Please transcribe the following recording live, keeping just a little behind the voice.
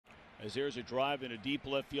As there's a drive in a deep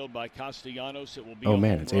left field by Castellanos, it will be Oh a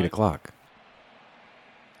man, home it's run. 8 o'clock.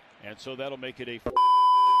 And so that'll make it a...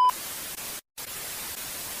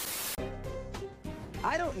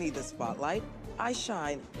 I don't need the spotlight. I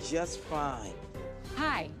shine just fine.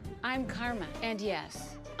 Hi, I'm Karma, and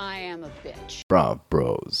yes, I am a bitch. Brav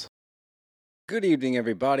Bros. Good evening,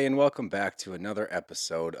 everybody, and welcome back to another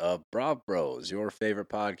episode of Brav Bros, your favorite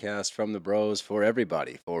podcast from the bros for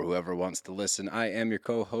everybody, for whoever wants to listen. I am your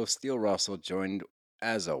co-host, Steele Russell, joined,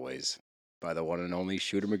 as always, by the one and only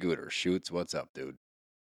Shooter Magooter. Shoots, what's up, dude?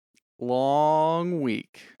 Long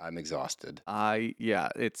week. I'm exhausted. We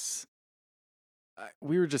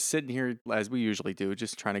were just sitting here as we usually do,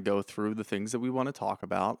 just trying to go through the things that we want to talk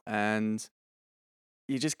about, and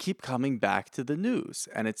you just keep coming back to the news,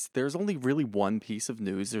 and there's only really one piece of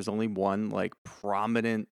news. There's only one like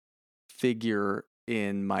prominent figure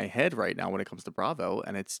in my head right now when it comes to Bravo,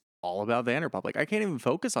 and it's all about Vanderpump. Like I can't even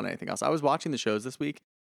focus on anything else. I was watching the shows this week,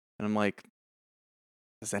 and I'm like,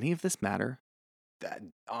 does any of this matter? That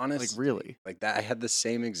honestly, Like really? like that, I had the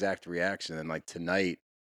same exact reaction, and like tonight,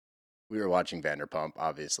 we were watching Vanderpump,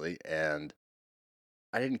 obviously, and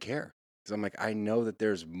I didn't care. Because I'm like, I know that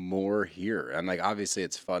there's more here. And like, obviously,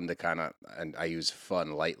 it's fun to kind of, and I use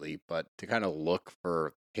fun lightly, but to kind of look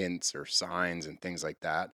for hints or signs and things like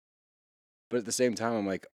that. But at the same time, I'm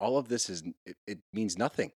like, all of this it means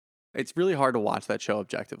nothing. It's really hard to watch that show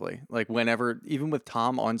objectively. Like whenever, even with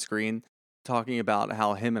Tom on screen talking about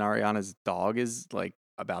how him and Ariana's dog is like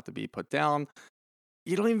about to be put down,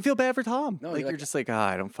 you don't even feel bad for Tom. No, Like you're just like,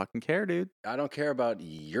 I don't fucking care, dude. I don't care about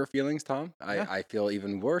your feelings, Tom. Yeah. I feel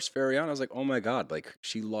even worse for Ariana. I was like, oh my God, like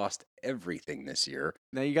she lost everything this year.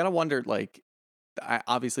 Now you got to wonder, like,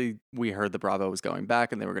 obviously we heard the Bravo was going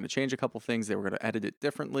back and they were going to change a couple things. They were going to edit it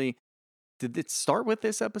differently. Did it start with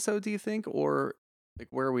this episode, do you think? Or like,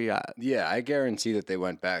 where are we at? Yeah, I guarantee that they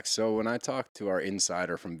went back. So when I talked to our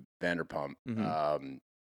insider from Vanderpump,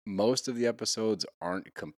 most of the episodes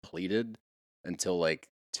aren't completed until like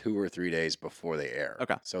 2 or 3 days before they air.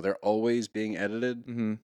 Okay. So they're always being edited.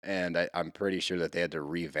 Mm-hmm. And I'm pretty sure that they had to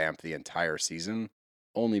revamp the entire season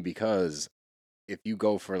only because if you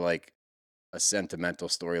go for like a sentimental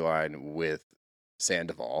storyline with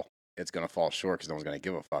Sandoval, it's going to fall short because no one's going to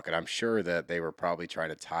give a fuck. And I'm sure that they were probably trying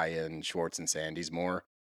to tie in Schwartz and Sandy's more.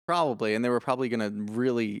 Probably. And they were probably going to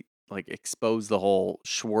really like expose the whole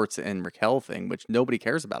Schwartz and Raquel thing, which nobody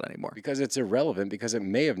cares about anymore. Because it's irrelevant, because it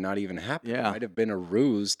may have not even happened. Yeah. It might have been a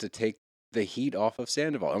ruse to take the heat off of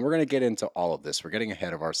Sandoval. And we're going to get into all of this. We're getting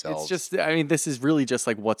ahead of ourselves. It's just, I mean, this is really just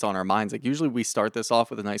like what's on our minds. Like usually we start this off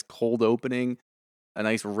with a nice cold opening, a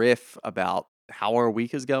nice riff about how our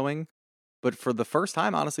week is going. But for the first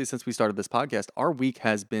time, honestly, since we started this podcast, our week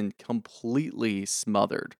has been completely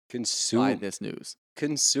smothered by consumed. this news.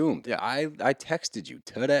 Consumed. Yeah. I texted you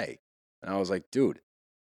today and I was like, dude,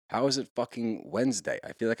 how is it fucking Wednesday?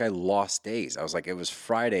 I feel like I lost days. I was like, it was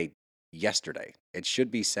Friday yesterday. It should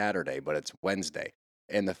be Saturday, but it's Wednesday.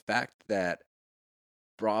 And the fact that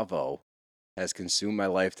Bravo has consumed my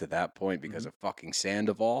life to that point because of fucking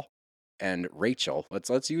Sandoval and Rachel.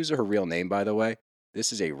 Let's use her real name, by the way.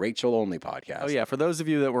 This is a Rachel only podcast. Oh, yeah. For those of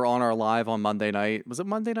you that were on our live on Monday night, was it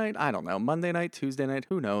Monday night? I don't know. Monday night, Tuesday night,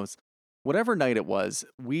 who knows? Whatever night it was,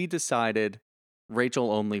 we decided Rachel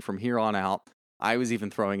only from here on out. I was even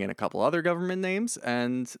throwing in a couple other government names,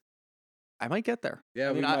 and I might get there.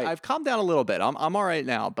 Yeah, I mean, we might. I've calmed down a little bit. I'm all right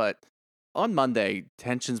now, but on Monday,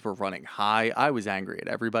 tensions were running high. I was angry at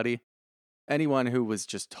everybody. Anyone who was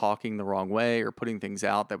just talking the wrong way or putting things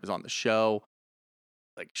out that was on the show,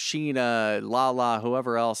 like Sheena, Lala,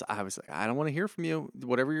 whoever else, I was like, I don't want to hear from you.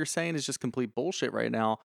 Whatever you're saying is just complete bullshit right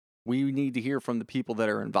now. We need to hear from the people that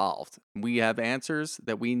are involved. We have answers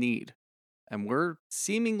that we need. And we're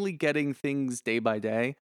seemingly getting things day by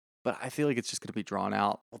day, but I feel like it's just going to be drawn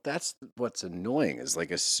out. Well, that's what's annoying is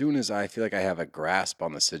like as soon as I feel like I have a grasp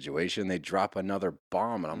on the situation, they drop another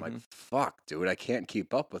bomb and I'm like, fuck, dude, I can't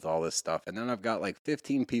keep up with all this stuff. And then I've got like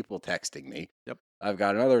 15 people texting me. Yep. I've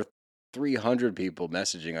got another 300 people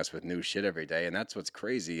messaging us with new shit every day. And that's what's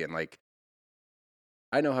crazy. And like,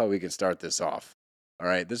 I know how we can start this off. All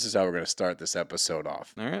right. This is how we're going to start this episode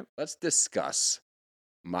off. All right. Let's discuss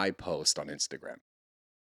my post on Instagram.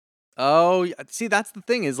 Oh, see, that's the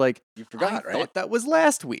thing is like, You forgot, I right? thought that was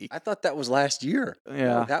last week. I thought that was last year.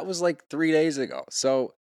 Yeah. That was like 3 days ago.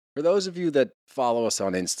 So for those of you that follow us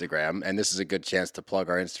on Instagram, and this is a good chance to plug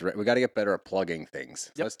our Instagram, we got to get better at plugging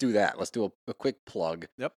things. Yep. Let's do that. Let's do a quick plug.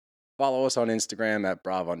 Yep. Follow us on Instagram at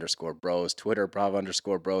Brav_Bros, Twitter,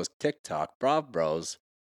 Brav_Bros, TikTok, Brav Bros,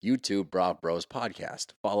 YouTube, Brav Bros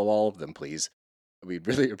Podcast. Follow all of them, please. We'd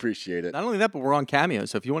really appreciate it. Not only that, but we're on Cameo.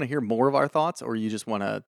 So if you want to hear more of our thoughts or you just want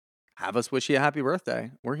to have us wish you a happy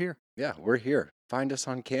birthday, we're here. Yeah, we're here. Find us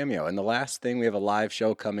on Cameo. And the last thing, we have a live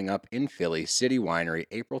show coming up in Philly, City Winery,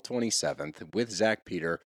 April 27th with Zach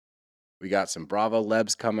Peter. We got some Bravo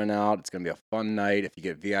Lebs coming out. It's going to be a fun night. If you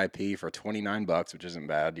get VIP for $29, which isn't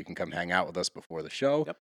bad, you can come hang out with us before the show.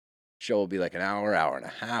 Yep. Show will be like an hour and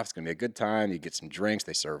a half. It's going to be a good time. You get some drinks.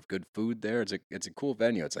 They serve good food there. It's a cool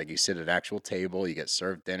venue. It's like you sit at an actual table. You get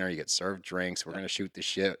served dinner. You get served drinks. We're going to shoot the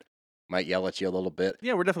shit. Might yell at you a little bit.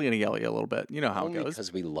 Yeah, we're definitely going to yell at you a little bit. You know how Only it goes.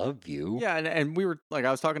 because we love you. Yeah, and we were, like,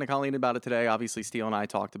 I was talking to Colleen about it today. Obviously, Steele and I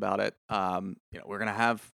talked about it. We're going to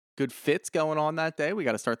have good fits going on that day. We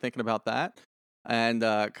got to start thinking about that. And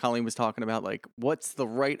Colleen was talking about, like, what's the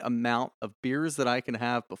right amount of beers that I can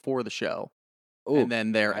have before the show? Ooh, and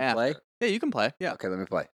then thereafter. play? Yeah, you can play. Yeah. Okay, let me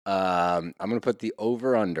play. I'm going to put the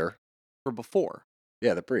over-under. For before.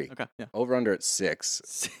 Yeah, the pre. Okay, yeah. Over-under at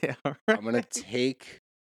 6. Yeah, all I'm going right. to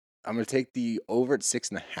take the over at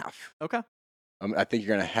 6.5. Okay. I think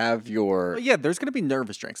you're going to have your... But yeah, there's going to be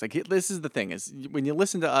nervous drinks. Like, this is the thing, is when you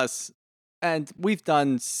listen to us, and we've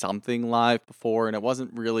done something live before, and it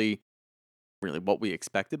wasn't really what we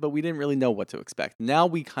expected, but we didn't really know what to expect. Now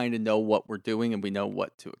we kind of know what we're doing, and we know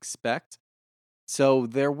what to expect. So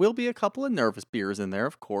there will be a couple of nervous beers in there,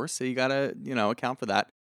 of course, so you got to, account for that.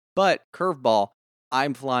 But, curveball,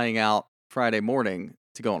 I'm flying out Friday morning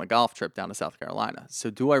to go on a golf trip down to South Carolina. So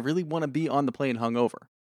do I really want to be on the plane hungover?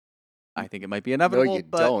 I think it might be inevitable. No, you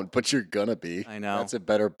don't, but you're going to be. I know. That's a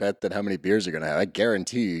better bet than how many beers you're going to have. I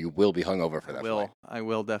guarantee you will be hungover for that flight. I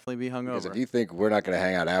will definitely be hungover. Because if you think we're not going to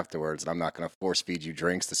hang out afterwards and I'm not going to force feed you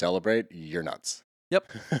drinks to celebrate, you're nuts. Yep.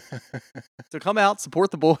 So come out,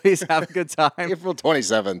 support the boys, have a good time. April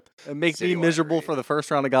 27th. And make City me miserable Winery. for the first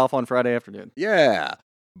round of golf on Friday afternoon. Yeah.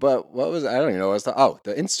 But what was, I don't even know what was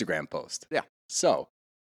the Instagram post. Yeah. So,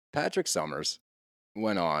 Patrick Summers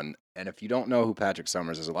went on, and if you don't know who Patrick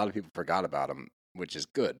Summers is, a lot of people forgot about him, which is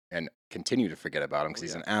good, and continue to forget about him because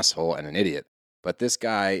he's an asshole and an idiot. But this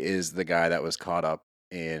guy is the guy that was caught up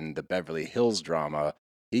in the Beverly Hills drama.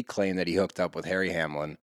 He claimed that he hooked up with Harry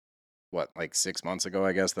Hamlin, like 6 months ago,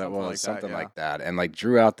 I guess something like that. And like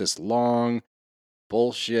drew out this long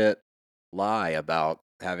bullshit lie about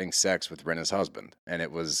having sex with Rinna's husband. And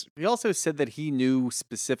it was... He also said that he knew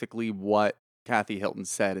specifically what Kathy Hilton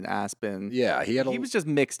said in Aspen. Yeah, he was just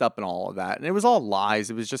mixed up in all of that. And it was all lies.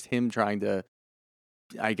 It was just him trying to,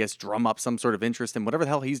 I guess, drum up some sort of interest in whatever the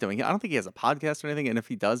hell he's doing. I don't think he has a podcast or anything. And if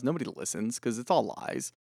he does, nobody listens because it's all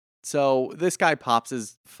lies. So this guy pops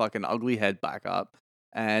his fucking ugly head back up.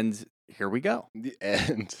 And here we go.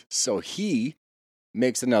 And so he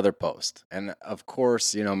makes another post. And of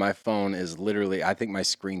course, my phone is literally, I think my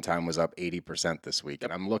screen time was up 80% this week.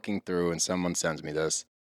 And I'm looking through and someone sends me this.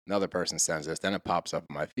 Another person sends this. Then it pops up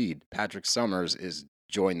on my feed. Patrick Summers is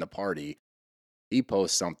joined the party. He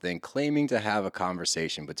posts something claiming to have a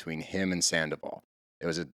conversation between him and Sandoval. It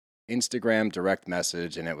was an Instagram direct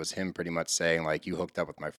message, and it was him pretty much saying, like, you hooked up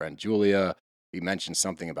with my friend Julia. He mentioned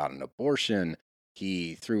something about an abortion.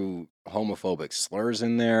 He threw homophobic slurs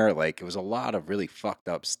in there. Like, it was a lot of really fucked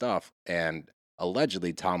up stuff. And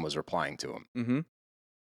allegedly, Tom was replying to him. Mm-hmm.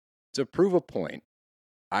 To prove a point,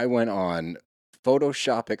 I went on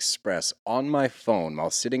Photoshop Express on my phone while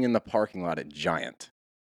sitting in the parking lot at Giant.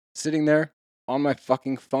 Sitting there on my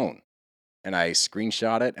fucking phone. And I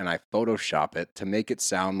screenshot it and I Photoshop it to make it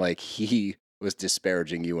sound like he was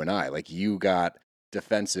disparaging you and I. Like, you got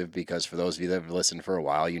defensive because, for those of you that have listened for a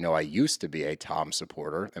while, I used to be a Tom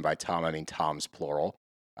supporter. And by Tom, I mean Tom's plural.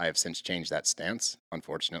 I have since changed that stance.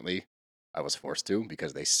 Unfortunately, I was forced to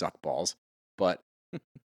because they suck balls. But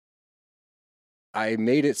I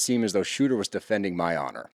made it seem as though Shooter was defending my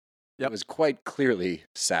honor. Yep. It was quite clearly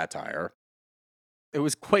satire. It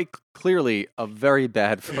was quite clearly a very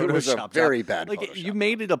bad Photoshop. It was a very bad Like, Photoshop you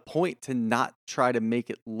made it a point to not try to make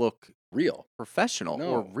it look real, professional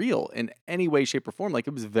or No. real in any way, shape, or form. Like,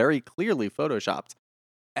 it was very clearly Photoshopped.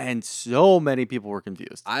 And so many people were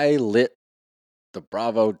confused. I lit the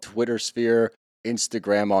Bravo Twitter sphere,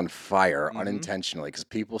 Instagram on fire Mhm. unintentionally because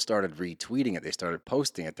people started retweeting it. They started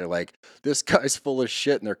posting it. They're like, this guy's full of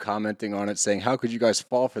shit. And they're commenting on it saying, how could you guys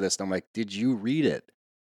fall for this? And I'm like, did you read it?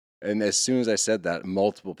 And as soon as I said that,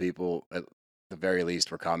 multiple people, at the very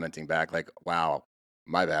least, were commenting back like, wow,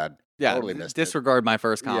 my bad. Yeah, Totally missed it. disregard my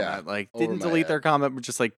first comment. Yeah, Like, over didn't my delete head. their comment, but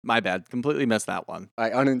just like, my bad. Completely missed that one. I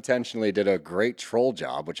unintentionally did a great troll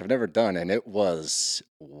job, which I've never done, and it was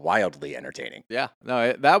wildly entertaining. Yeah,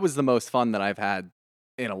 no, that was the most fun that I've had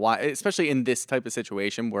in a while, especially in this type of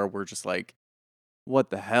situation where we're just like, what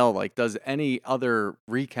the hell? Like, does any other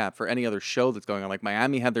recap for any other show that's going on? Like,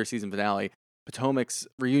 Miami had their season finale, Potomac's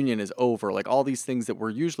reunion is over. Like, all these things that were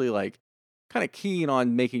usually like kind of keen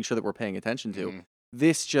on making sure that we're paying attention to. Mhm.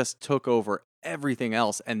 This just took over everything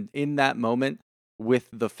else. And in that moment with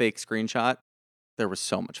the fake screenshot, there was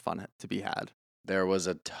so much fun to be had. There was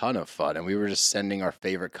a ton of fun, and we were just sending our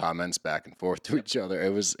favorite comments back and forth to each other. It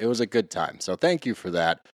was a good time. So thank you for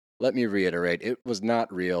that. Let me reiterate, it was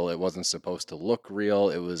not real. It wasn't supposed to look real.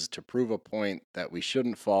 It was to prove a point that we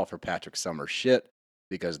shouldn't fall for Patrick Summers shit,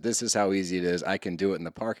 because this is how easy it is. I can do it in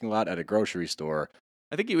the parking lot at a grocery store.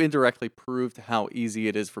 I think you indirectly proved how easy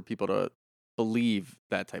it is for people to believe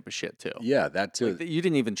that type of shit too. Yeah, that too. Like, you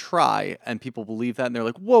didn't even try, and people believe that, and they're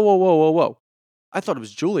like, whoa, whoa, whoa, whoa, whoa. I thought it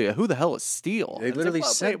was Julia. Who the hell is Steele? They And it's like, literally well,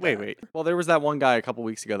 said wait. Well, there was that one guy a couple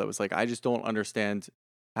weeks ago that was like, I just don't understand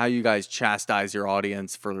how you guys chastise your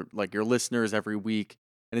audience for like your listeners every week,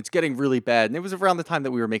 and it's getting really bad. And it was around the time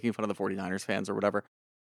that we were making fun of the 49ers fans or whatever.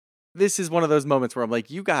 This is one of those moments where I'm like,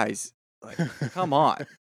 you guys, like, come on.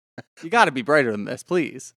 You got to be brighter than this,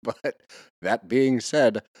 please. But that being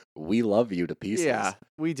said, we love you to pieces. Yeah,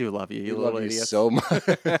 we do love you, We you love little you idiots. so much.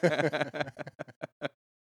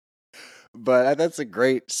 But that's a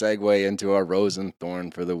great segue into our Rose and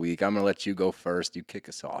Thorn for the week. I'm going to let you go first. You kick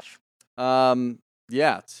us off.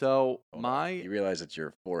 Yeah, so Hold on. You realize that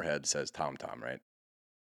your forehead says Tom Tom, right?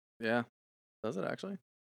 Yeah. Does it actually?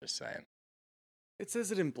 Just saying. It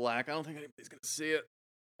says it in black. I don't think anybody's going to see it.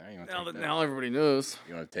 Now Now everybody knows.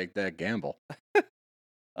 you want to take that gamble.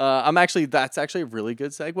 That's actually a really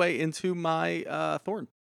good segue into my Thorn.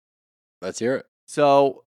 Let's hear it.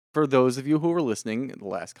 So, for those of you who were listening in the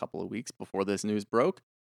last couple of weeks before this news broke,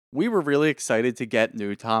 we were really excited to get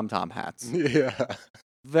new Tom Tom hats. Yeah.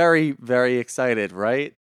 Very, very excited,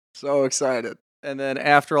 right? So excited. And then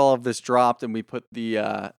after all of this dropped and we put the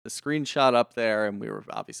screenshot up there and we were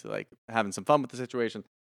obviously like having some fun with the situation.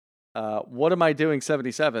 What am I doing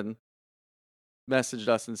 77 messaged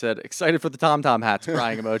us and said, excited for the Tom Tom hats,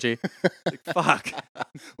 crying emoji. Like, fuck.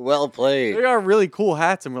 Well played. They are really cool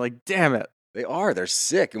hats and we're like, damn it. They are. They're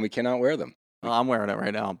sick, and we cannot wear them. Well, I'm wearing it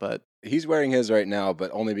right now, but He's wearing his right now, but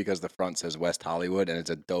only because the front says West Hollywood, and it's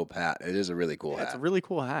a dope hat. It is a really cool hat. it's a really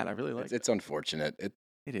cool hat. I really like it. It's unfortunate. It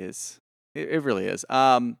is. It really is.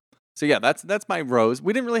 So yeah, that's my Rose.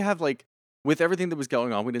 We didn't really have like, with everything that was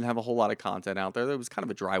going on, we didn't have a whole lot of content out there. There was kind of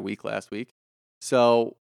a dry week last week.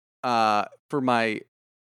 So for my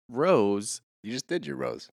Rose, You just did your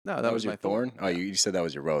Rose. no, that was your my Thorn. Oh, Yeah. you said that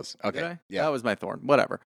was your Rose. Okay. Did I? Yeah. That was my Thorn.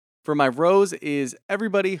 Whatever. For my Rose is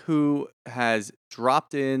everybody who has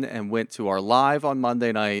dropped in and went to our live on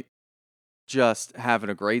Monday night, just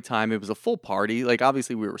having a great time. It was a full party. Like,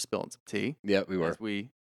 obviously, we were spilling some tea, Yeah, we were. as we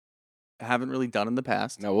haven't really done in the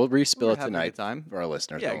past. No, we'll We respill were it having a good tonight time. for our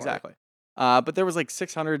listeners. Yeah, don't worry. exactly. But there was like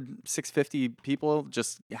 600, 650 people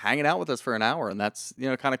just hanging out with us for an hour, and that's,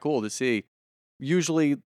 kind of cool to see.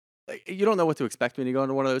 Usually, like, you don't know what to expect when you go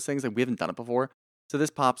into one of those things. Like, we haven't done it before. So this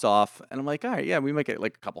pops off, and I'm like, all right, yeah, we might get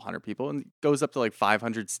like a couple hundred people, and it goes up to like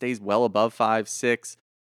 500, stays well above 5, 6.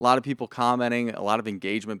 A lot of people commenting, a lot of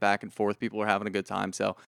engagement back and forth. People are having a good time.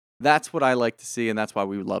 So that's what I like to see, and that's why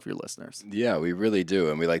we love your listeners. Yeah, we really do.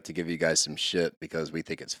 And we like to give you guys some shit because we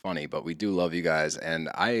think it's funny, but we do love you guys. And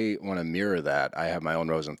I want to mirror that. I have my own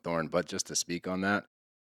Rose and Thorn, but just to speak on that,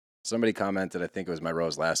 somebody commented, I think it was my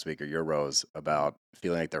Rose last week or your Rose, about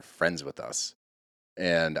feeling like they're friends with us.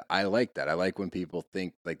 And I like that. I like when people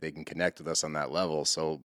think like they can connect with us on that level.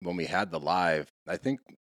 So when we had the live, I think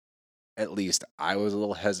at least I was a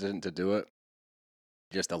little hesitant to do it,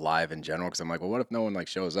 just a live in general, because I'm like, well, what if no one like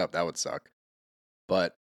shows up? That would suck.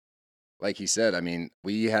 But like he said, I mean,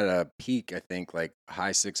 we had a peak, I think, like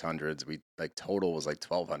high 600s. We like total was like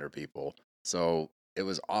 1,200 people. So it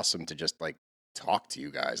was awesome to just like talk to you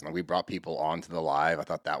guys. And like, we brought people onto the live. I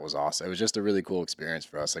thought that was awesome. It was just a really cool experience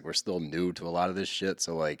for us. Like, we're still new to a lot of this shit.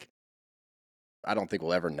 So like, I don't think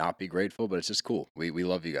we'll ever not be grateful, but it's just cool. We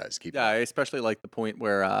love you guys. Keep Yeah, I especially like the point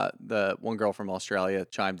where the one girl from Australia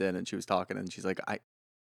chimed in and she was talking, and she's like,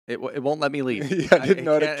 it won't let me leave. Yeah, I didn't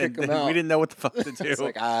know how to can't- kick and 'em out. We didn't know what the fuck to do. It's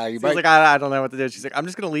like, you She's might, like, I don't know what to do. She's like, I'm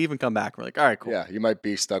just gonna leave and come back. We're like, all right, cool. yeah, you might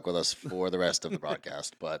be stuck with us for the rest of the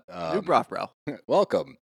broadcast, but New broth, bro.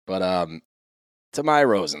 welcome. But to my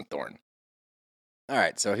Rose and Thorn. All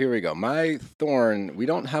right, so here we go. My Thorn, we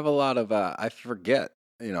don't have a lot of, I forget,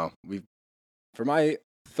 for my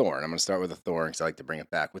Thorn, I'm going to start with a Thorn because I like to bring it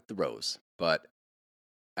back with the Rose. But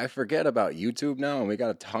I forget about YouTube now, and we got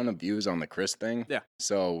a ton of views on the Chris thing. Yeah.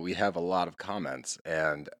 So we have a lot of comments,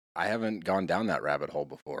 and I haven't gone down that rabbit hole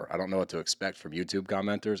before. I don't know what to expect from YouTube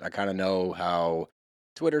commenters. I kind of know how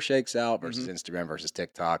Twitter shakes out versus Instagram versus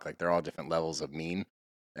TikTok. Like, they're all different levels of mean,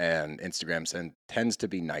 and Instagram tends to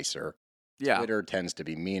be nicer. Yeah. Twitter tends to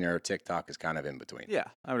be meaner. TikTok is kind of in between. Yeah,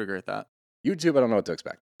 I would agree with that. YouTube, I don't know what to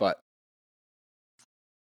expect. But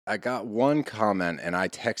I got one comment and I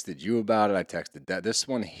texted you about it. I texted that. This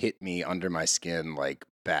one hit me under my skin like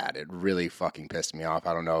bad. It really fucking pissed me off.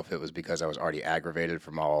 I don't know if it was because I was already aggravated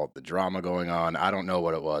from all the drama going on. I don't know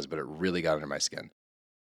what it was, but it really got under my skin.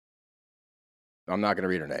 I'm not going to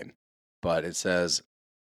read her name, but it says,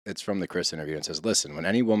 it's from the Chris interview. It says, listen, when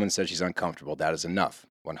any woman says she's uncomfortable, that is enough.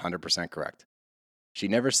 100% correct. She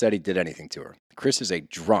never said he did anything to her. Chris is a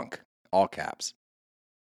drunk, all caps.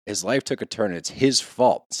 His life took a turn and it's his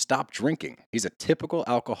fault. Stop drinking. He's a typical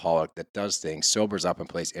alcoholic that does things, sobers up, and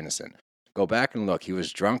plays innocent. Go back and look. He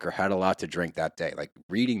was drunk or had a lot to drink that day. Like,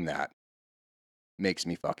 reading that makes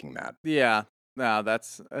me fucking mad. Yeah. No,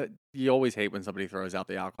 that's you always hate when somebody throws out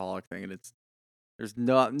the alcoholic thing, and there's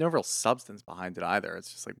no real substance behind it either.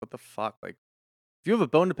 It's just like, what the fuck? Like, if you have a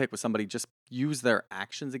bone to pick with somebody, just use their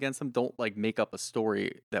actions against them. Don't like make up a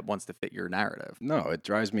story that wants to fit your narrative. No, it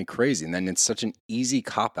drives me crazy. And then it's such an easy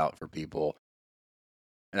cop out for people.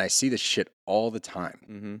 And I see this shit all the time.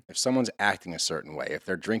 Mm-hmm. If someone's acting a certain way, if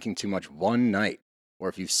they're drinking too much one night, or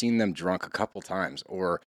if you've seen them drunk a couple times,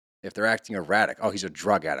 or if they're acting erratic, oh, he's a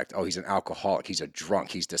drug addict, oh, he's an alcoholic, he's a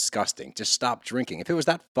drunk, he's disgusting. Just stop drinking. If it was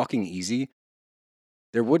that fucking easy,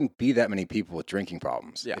 there wouldn't be that many people with drinking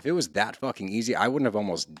problems. Yeah. If it was that fucking easy, I wouldn't have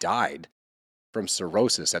almost died from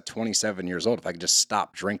cirrhosis at 27 years old if I could just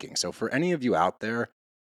stop drinking. So for any of you out there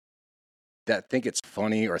that think it's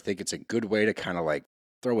funny or think it's a good way to kind of like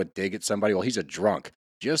throw a dig at somebody, well, he's a drunk,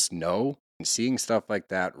 just know seeing stuff like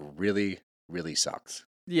that really, really sucks.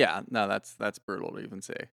 Yeah, no, that's brutal to even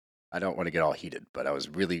say. I don't want to get all heated, but I was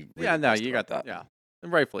really Yeah, no, pissed you got about that. Yeah,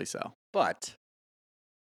 and rightfully so. But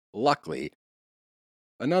luckily,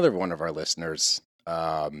 another one of our listeners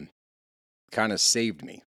kind of saved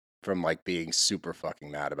me from like being super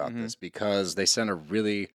fucking mad about this, because they sent a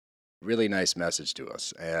really, really nice message to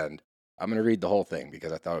us. And I'm going to read the whole thing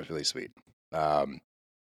because I thought it was really sweet. And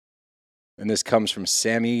this comes from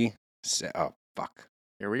Sammy. Oh, fuck.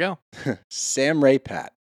 Here we go. Sam Ray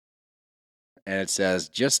Pat. And it says,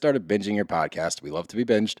 just started binging your podcast. We love to be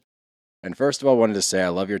binged. And first of all, I wanted to say I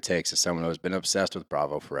love your takes as someone who has been obsessed with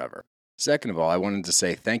Bravo forever. Second of all, I wanted to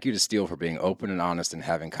say thank you to Steele for being open and honest and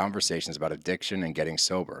having conversations about addiction and getting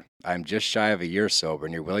sober. I am just shy of a year sober,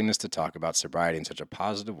 and your willingness to talk about sobriety in such a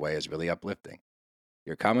positive way is really uplifting.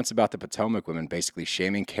 Your comments about the Potomac women basically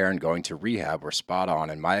shaming Karen going to rehab were spot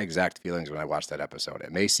on, and my exact feelings when I watched that episode.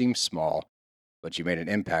 It may seem small, but you made an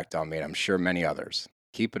impact on me, and I'm sure many others.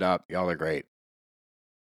 Keep it up. Y'all are great.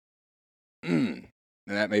 And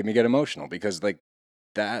that made me get emotional because, like,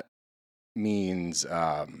 that means,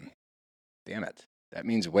 damn it, that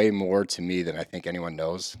means way more to me than I think anyone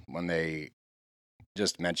knows when they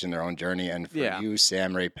just mention their own journey. And for you,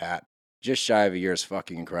 Sam Ray Pat, just shy of a year is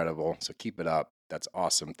fucking incredible. So keep it up. That's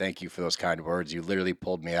awesome. Thank you for those kind words. You literally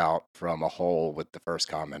pulled me out from a hole with the first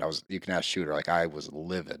comment. You can ask Shooter, like, I was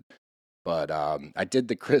livid. But I did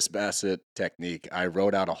the Chris Bassett technique. I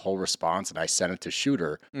wrote out a whole response and I sent it to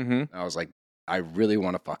Shooter. I was like, I really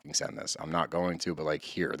want to fucking send this. I'm not going to, but like,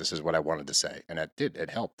 here, this is what I wanted to say. And it did. It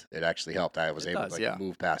helped. It actually helped. I was able to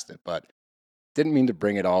move past it, but didn't mean to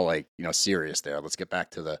bring it all like, serious there. Let's get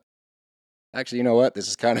back to actually, you know what? This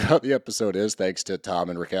is kind of how the episode is, thanks to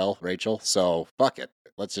Tom and Rachel. So fuck it.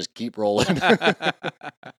 Let's just keep rolling.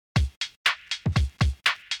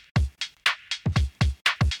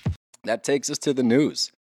 That takes us to the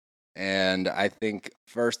news. And I think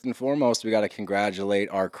first and foremost, we got to congratulate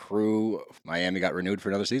our crew. Miami got renewed for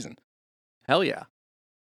another season. Hell yeah.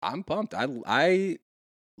 I'm pumped. I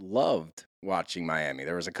loved watching Miami.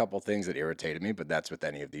 There was a couple things that irritated me, but that's with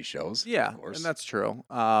any of these shows. Yeah, of course. And that's true.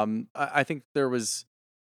 I think there was...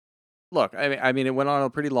 Look, I mean, it went on a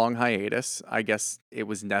pretty long hiatus. I guess it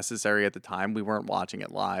was necessary at the time. We weren't watching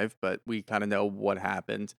it live, but we kind of know what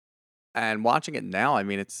happened. And watching it now, I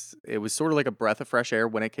mean, it was sort of like a breath of fresh air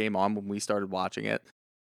when it came on, when we started watching it.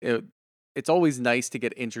 It's always nice to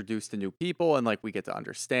get introduced to new people and like we get to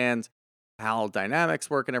understand how dynamics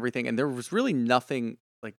work and everything. And there was really nothing,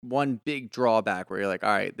 like one big drawback where you're like, all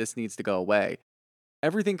right, this needs to go away.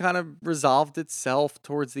 Everything kind of resolved itself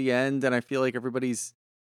towards the end. And I feel like everybody's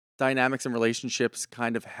dynamics and relationships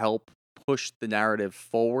kind of help push the narrative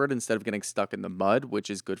forward instead of getting stuck in the mud, which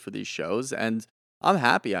is good for these shows. And I'm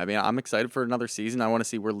happy. I mean, I'm excited for another season. I want to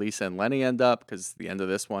see where Lisa and Lenny end up because the end of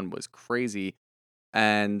this one was crazy.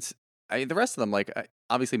 And the rest of them, like,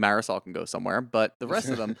 obviously Marisol can go somewhere, but the rest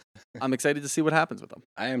of them, I'm excited to see what happens with them.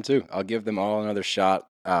 I am too. I'll give them all another shot.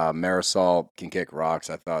 Marisol can kick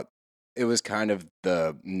rocks. I thought it was kind of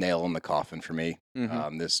the nail in the coffin for me.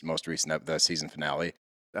 This most recent the season finale.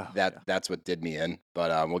 That's what did me in.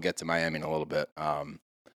 But we'll get to Miami in a little bit.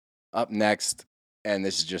 Up next. And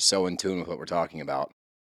this is just so in tune with what we're talking about.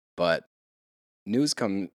 but news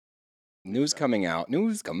coming out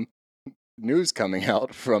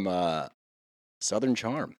from Southern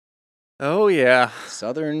Charm. Oh, yeah.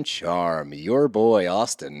 Southern Charm, your boy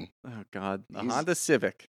Austin. Oh, God. The He's- Honda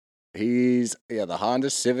Civic. The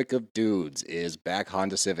Honda Civic of dudes is back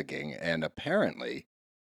Honda Civicing and apparently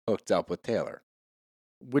hooked up with Taylor.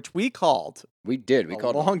 Which we called We did. We a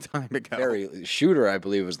called long time ago. Shooter, I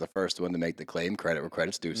believe, was the first one to make the claim. Credit where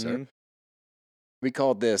credit's due, sir. Mhm. We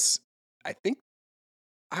called this,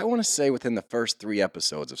 I want to say within the first 3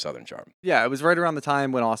 episodes of Southern Charm. Yeah, it was right around the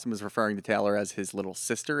time when Austin was referring to Taylor as his little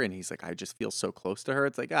sister, and he's like, I just feel so close to her.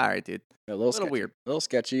 It's like, all right, dude. A little Little sketchy, weird. A little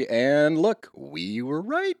sketchy. And look, we were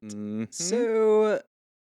right. Mhm. So,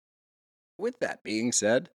 with that being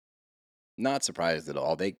said, not surprised at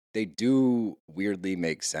all. They do weirdly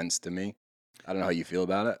make sense to me. I don't know how you feel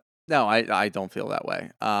about it. No, I don't feel that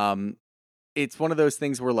way. It's one of those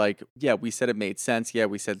things where, like, yeah, we said it made sense. Yeah,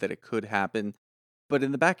 we said that it could happen. But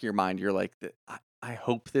in the back of your mind, you're like, I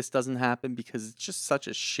hope this doesn't happen because it's just such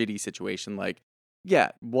a shitty situation. Like,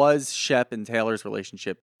 yeah, was Shep and Taylor's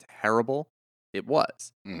relationship terrible? It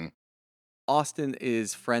was. Mhm. Austin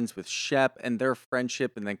is friends with Shep and their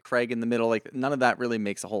friendship, and then Craig in the middle. Like, none of that really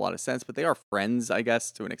makes a whole lot of sense, but they are friends, I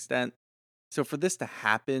guess, to an extent. So for this to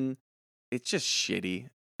happen, it's just shitty,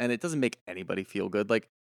 and it doesn't make anybody feel good. Like,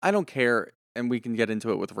 I don't care, and we can get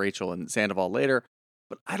into it with Rachel and Sandoval later,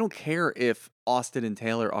 but I don't care if Austin and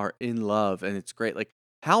Taylor are in love and it's great. Like,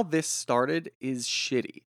 how this started is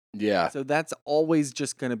shitty. Yeah. So that's always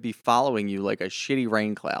just going to be following you like a shitty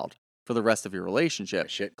rain cloud for the rest of your A relationship.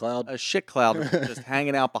 shit cloud. A shit cloud just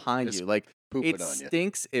hanging out behind Just you. Like, pooping it on you.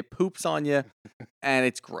 stinks, it poops on you, and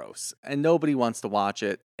it's gross. And nobody wants to watch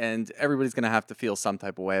it, and everybody's going to have to feel some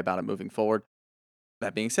type of way about it moving forward.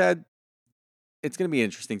 That being said, it's going to be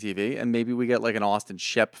interesting TV, and maybe we get like an Austin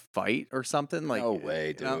Shep fight or something. Like, No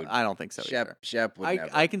way, you know, dude. I don't think so either. Shep would never.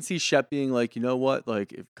 I can see Shep being like, you know what,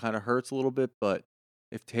 like, it kind of hurts a little bit, but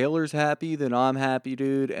if Taylor's happy, then I'm happy,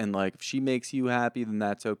 dude. And like, if she makes you happy, then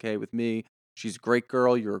that's okay with me. She's a great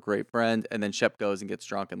girl. You're a great friend. And then Shep goes and gets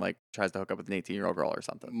drunk and like tries to hook up with an 18-year-old girl or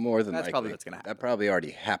something. More than That's likely. probably what's gonna happen. That probably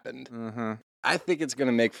already happened. Mm-hmm. I think it's going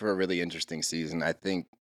to make for a really interesting season. I think,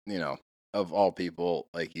 of all people,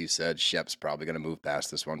 like you said, Shep's probably going to move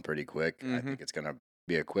past this one pretty quick. I Mhm. think it's going to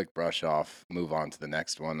be a quick brush off, move on to the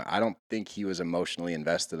next one. I don't think he was emotionally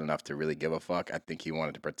invested enough to really give a fuck. I think he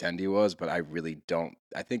wanted to pretend he was, but I really don't.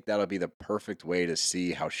 I think that'll be the perfect way to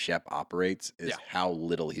see how Shep operates is Yeah. how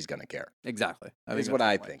little he's going to care. Exactly. Is what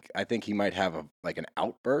I think. I think he might have an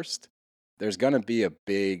outburst. There's going to be a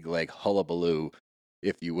big hullabaloo,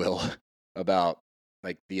 if you will, about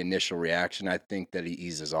like the initial reaction. I think that he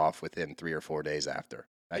eases off within 3 or 4 days after.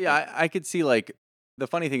 I could see, like, the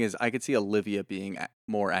funny thing is I could see Olivia being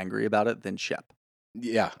more angry about it than Shep.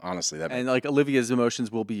 Yeah, honestly, that And like, Olivia's emotions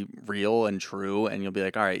will be real and true, and you'll be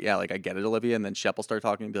like, all right, yeah, like, I get it, Olivia. And then Shep will start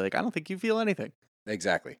talking and be like, I don't think you feel anything.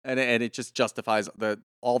 exactly And it just justifies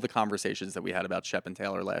all the conversations that we had about Shep and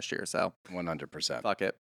Taylor last year. So 100%. fuck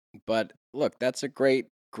it. But look, that's a great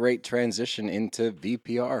transition into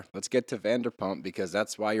VPR. Let's get to Vanderpump because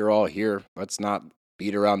that's why you're all here. Let's not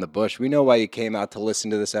beat around the bush. We know why you came out to listen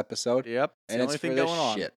to this episode. Yep. It's And the it's only for thing this going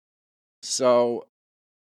on. shit. So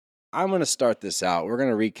I'm going to start this out. We're going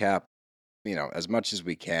to recap, as much as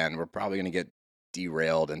we can. We're probably going to get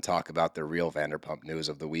derailed and talk about the real Vanderpump news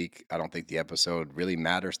of the week. I don't think the episode really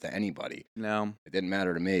matters to anybody. No. It didn't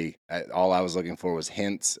matter to me. All I was looking for was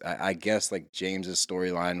hints. I guess like James's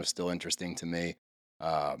storyline was still interesting to me.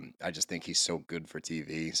 I just think he's so good for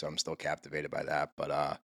TV, so I'm still captivated by that.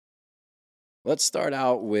 But let's start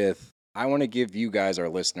out with, I want to give you guys, our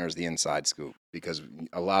listeners, the inside scoop because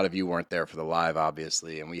a lot of you weren't there for the live,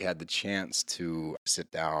 obviously, and we had the chance to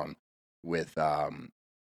sit down with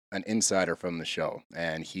an insider from the show,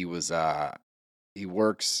 and he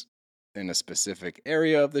works in a specific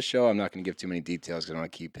area of the show. I'm not going to give too many details because I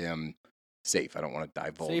want to keep him safe. I don't want to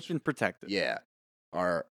divulge. Safe and protected. Yeah,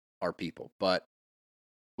 our people. But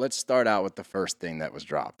let's start out with the first thing that was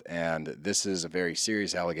dropped. And this is a very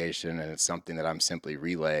serious allegation, and it's something that I'm simply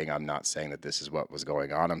relaying. I'm not saying that this is what was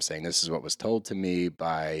going on. I'm saying this is what was told to me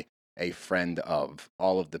by a friend of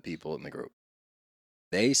all of the people in the group.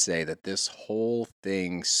 They say that this whole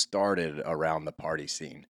thing started around the party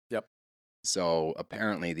scene. Yep. So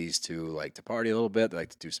apparently these two like to party a little bit. They like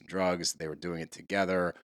to do some drugs. They were doing it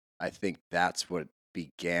together. I think that's what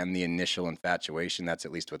began the initial infatuation. That's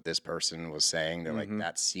at least what this person was saying. They're like,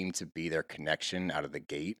 that seemed to be their connection out of the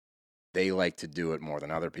gate. They like to do it more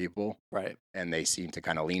than other people. Right. And they seem to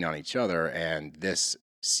kind of lean on each other. And this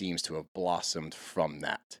seems to have blossomed from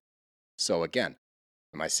that. So again,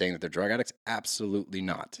 Am I saying that they're drug addicts? Absolutely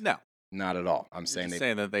not. No. Not at all. I'm You're saying just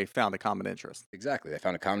saying that they found a common interest. Exactly. They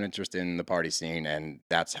found a common interest in the party scene, and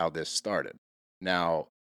that's how this started. Now,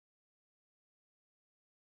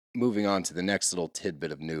 moving on to the next little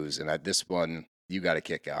tidbit of news, and this one you got a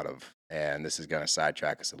kick out of, and this is going to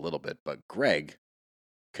sidetrack us a little bit, but Greg,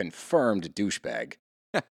 confirmed douchebag.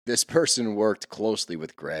 This person worked closely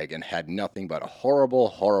with Greg and had nothing but horrible,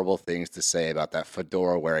 horrible things to say about that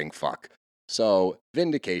fedora wearing fuck. So,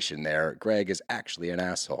 vindication there. Greg is actually an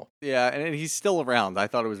asshole. Yeah, and he's still around. I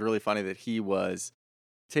thought it was really funny that he was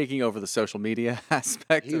taking over the social media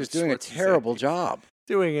aspect. He was doing a terrible job.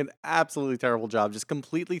 Doing an absolutely terrible job, just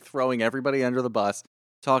completely throwing everybody under the bus,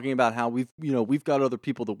 talking about how we've got other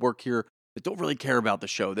people that work here that don't really care about the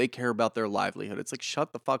show. They care about their livelihood. It's like,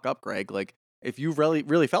 shut the fuck up, Greg. Like, if you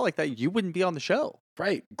really felt like that, you wouldn't be on the show.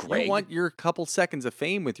 Right, Greg. You want your couple seconds of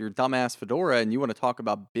fame with your dumbass fedora, and you want to talk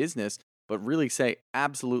about business, but really say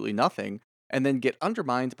absolutely nothing, and then get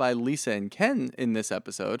undermined by Lisa and Ken in this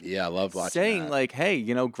episode. Yeah, I love watching saying that. Like, hey,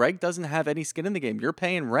 Greg doesn't have any skin in the game. You're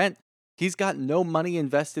paying rent. He's got no money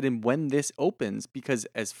invested in when this opens, because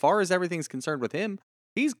as far as everything's concerned with him,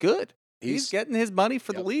 he's good. He's getting his money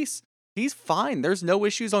for the lease. He's fine. There's no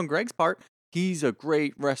issues on Greg's part. He's a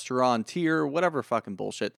great restaurateur, whatever fucking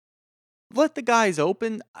bullshit. Let the guys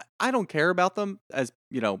open. I don't care about them as,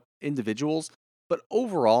 individuals. But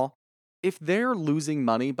overall, if they're losing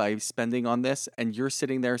money by spending on this and you're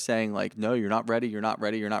sitting there saying like, no, you're not ready, you're not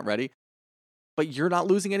ready, you're not ready, but you're not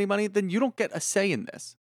losing any money, then you don't get a say in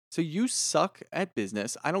this. So you suck at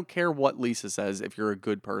business. I don't care what Lisa says if you're a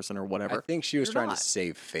good person or whatever. I think she was trying to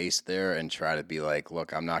save face there and try to be like,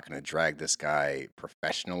 look, I'm not going to drag this guy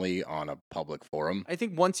professionally on a public forum. I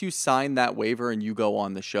think once you sign that waiver and you go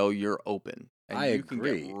on the show, you're open. And I you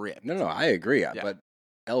agree. Can get ripped. No, I agree. Yeah. But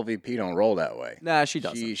LVP don't roll that way. Nah, she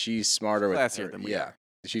doesn't. She's smarter with classier than we are.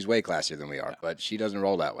 She's way classier than we are, but she doesn't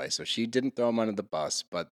roll that way. So she didn't throw him under the bus,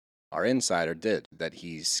 but our insider did. That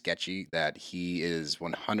he's sketchy, that he is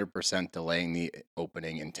 100% delaying the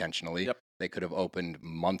opening intentionally. Yep. They could have opened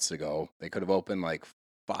months ago. They could have opened like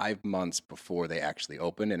 5 months before they actually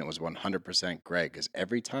opened, and it was 100% Greg, because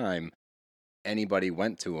every time anybody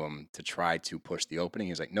went to him to try to push the opening,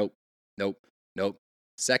 he was like, nope, nope, nope.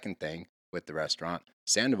 Second thing with the restaurant,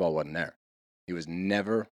 Sandoval wasn't there. He was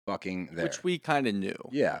never fucking there. Which we kind of knew.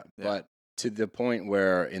 Yeah, but to the point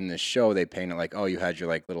where in the show they paint it like, oh, you had your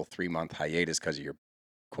like little 3-month hiatus because of your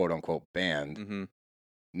quote unquote band. Mm-hmm.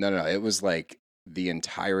 No. It was like the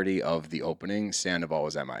entirety of the opening, Sandoval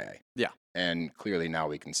was MIA. Yeah. And clearly now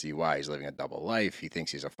we can see why. He's living a double life. He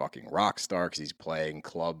thinks he's a fucking rock star because he's playing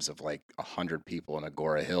clubs of like 100 people in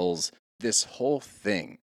Agora Hills. This whole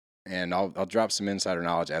thing, and I'll drop some insider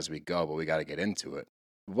knowledge as we go, but we got to get into it.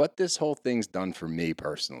 What this whole thing's done for me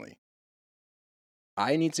personally,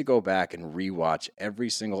 I need to go back and rewatch every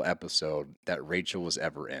single episode that Rachel was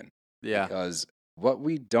ever in. Yeah. Because what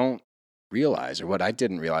we don't realize, or what I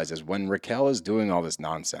didn't realize, is when Raquel is doing all this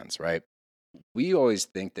nonsense, right? We always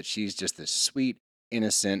think that she's just this sweet,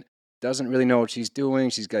 innocent, doesn't really know what she's doing.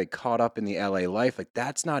 She's got caught up in the LA life. Like,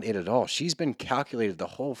 that's not it at all. She's been calculated the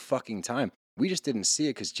whole fucking time. We just didn't see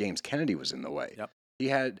it because James Kennedy was in the way. Yep. He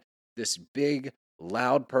had this big,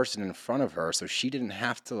 loud person in front of her, so she didn't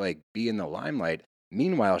have to like be in the limelight.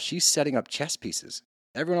 Meanwhile, she's setting up chess pieces.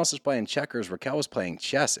 Everyone else is playing checkers. Raquel was playing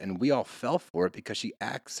chess, and we all fell for it because she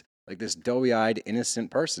acts like this doughy-eyed, innocent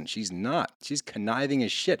person. She's not. She's conniving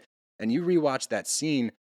as shit. And you rewatch that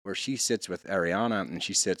scene where she sits with Ariana and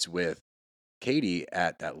she sits with Katie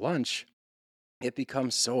at that lunch, it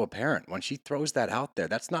becomes so apparent. When she throws that out there,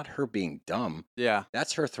 that's not her being dumb. Yeah.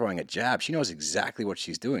 That's her throwing a jab. She knows exactly what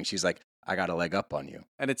she's doing. She's like, I got a leg up on you.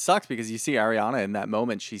 And it sucks because you see Ariana in that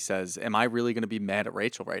moment, she says, am I really going to be mad at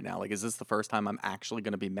Rachel right now? Like, is this the first time I'm actually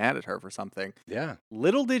going to be mad at her for something? Yeah.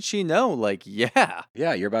 Little did she know, like, yeah.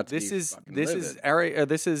 Yeah, you're about to This be is fucking this livid. is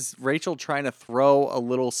this is Rachel trying to throw a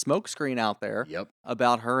little smokescreen out there Yep.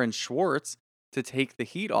 about her and Schwartz to take the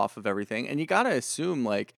heat off of everything. And you got to assume,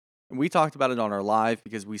 like, we talked about it on our live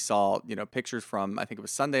because we saw, pictures from, I think it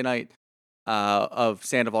was Sunday night, of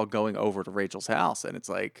Sandoval going over to Rachel's house. And it's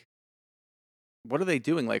like, what are they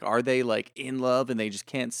doing? Like, are they like in love and they just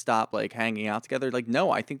can't stop like hanging out together? Like, no,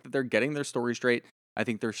 I think that they're getting their story straight. I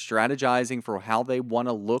think they're strategizing for how they want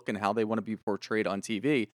to look and how they want to be portrayed on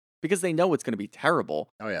TV because they know it's going to be terrible.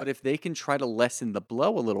 Oh, yeah. But if they can try to lessen the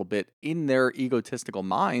blow a little bit in their egotistical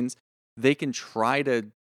minds, they can try to,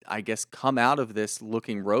 I guess, come out of this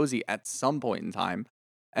looking rosy at some point in time.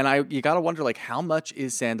 And you got to wonder, like, how much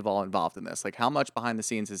is Sandoval involved in this? Like, how much behind the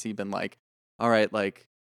scenes has he been like, all right, like,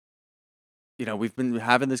 we've been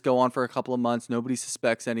having this go on for a couple of months. Nobody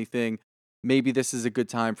suspects anything. maybe this is a good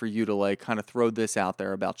time for you to like kind of throw this out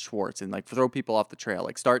there about Schwartz and like throw people off the trail.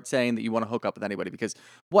 Like start saying that you want to hook up with anybody because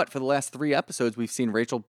for the last 3 episodes, we've seen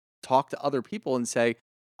Rachel talk to other people and say,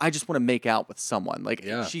 I just want to make out with someone. Like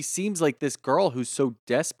she seems like this girl who's so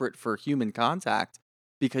desperate for human contact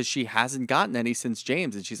because she hasn't gotten any since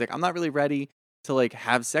James. And she's like, I'm not really ready to like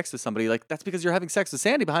have sex with somebody. Like that's because you're having sex with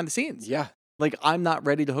Sandy behind the scenes. Yeah. Like, I'm not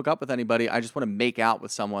ready to hook up with anybody. I just want to make out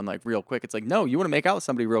with someone, like, real quick. It's like, no, you want to make out with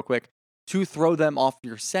somebody real quick to throw them off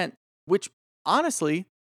your scent, which, honestly,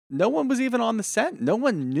 no one was even on the scent. No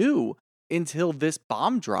one knew until this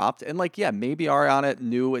bomb dropped. And, like, yeah, maybe Ariana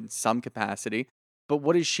knew in some capacity, but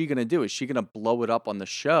what is she going to do? Is she going to blow it up on the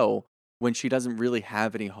show when she doesn't really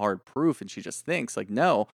have any hard proof and she just thinks, like,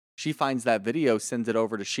 no. She finds that video, sends it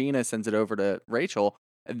over to Sheena, sends it over to Rachel,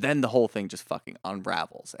 and then the whole thing just fucking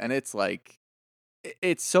unravels. And it's like...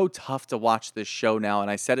 It's so tough to watch this show now,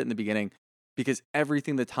 and I said it in the beginning, because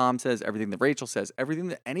everything that Tom says, everything that Rachel says, everything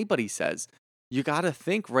that anybody says, you got to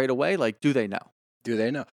think right away, like, do they know? Do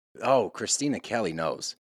they know? Oh, Christina Kelly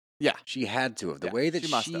knows. Yeah. She had to have. The way that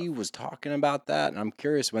she was talking about that, and I'm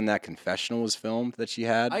curious when that confessional was filmed that she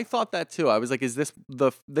had. I thought that too. I was like, is this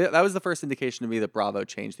that was the first indication to me that Bravo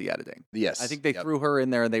changed the editing. Yes. I think they threw her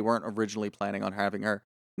in there, and they weren't originally planning on having her.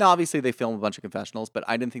 Now, obviously, they filmed a bunch of confessionals, but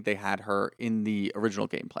I didn't think they had her in the original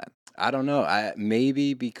game plan. I don't know.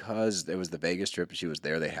 Maybe because it was the Vegas trip and she was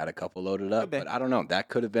there, they had a couple loaded up. But I don't know. That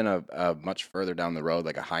could have been a much further down the road,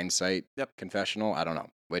 like a hindsight confessional. I don't know.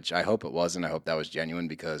 Which I hope it wasn't. I hope that was genuine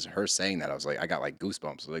because her saying that, I was like, I got like goosebumps.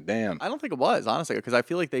 I was like, damn. I don't think it was, honestly, because I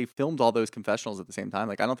feel like they filmed all those confessionals at the same time.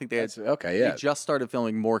 Like, I don't think they had. They just started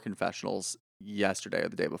filming more confessionals yesterday or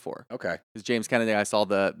the day before. Okay. Because James Kennedy, I saw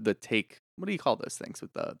the take. What do you call those things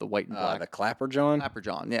with the white and black? The Clapper John? Clapper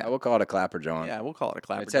John, yeah. We'll call it a Clapper John. Yeah, we'll call it a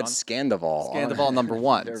Clapper John. John. It said Scandoval. Scandoval number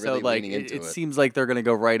 1. They're so, really like, it seems like they're going to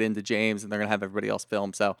go right into James and they're going to have everybody else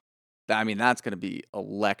film. So, I mean, that's going to be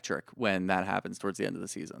electric when that happens towards the end of the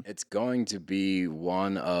season. It's going to be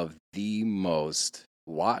one of the most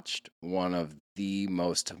watched, one of the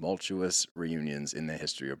most tumultuous reunions in the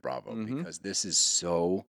history of Bravo because this is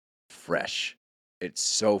so fresh. It's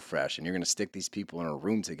so fresh. And you're going to stick these people in a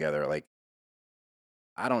room together. Like,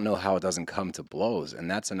 I don't know how it doesn't come to blows.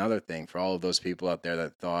 And that's another thing for all of those people out there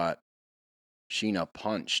that thought Sheena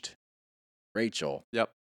punched Rachel.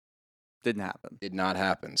 Yep. Didn't happen. Did not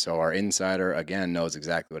happen. So our insider, again, knows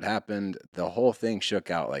exactly what happened. The whole thing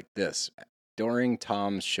shook out like this. During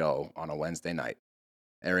Tom's show on a Wednesday night,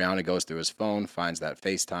 Ariana goes through his phone, finds that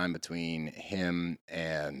FaceTime between him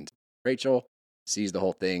and Rachel, sees the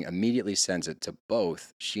whole thing, immediately sends it to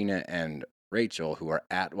both Sheena and Rachel, who are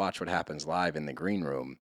at Watch What Happens Live in the green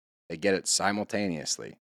room. They get it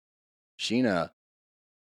simultaneously. Sheena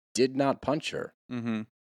did not punch her. Mm-hmm.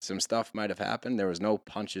 Some stuff might have happened. There was no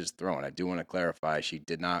punches thrown. I do want to clarify, she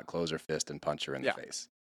did not close her fist and punch her in the face.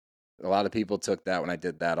 A lot of people took that when I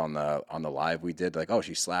did that on the live we did, like, oh,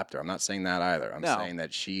 she slapped her. I'm not saying that either. I'm saying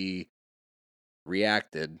that she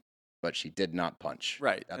reacted, but she did not punch.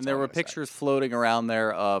 Right. That's and there were pictures floating around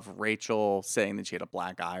there of Rachel saying that she had a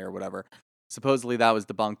black eye or whatever. Supposedly that was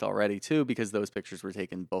debunked already, too, because those pictures were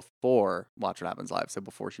taken before Watch What Happens Live, so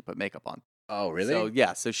before she put makeup on. Oh, really? So,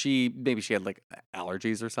 yeah, so maybe she had, like,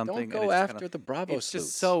 allergies or something. Don't go after the Bravo sleuths. It's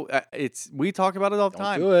just so, we talk about it all the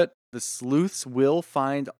time. Don't do it. The sleuths will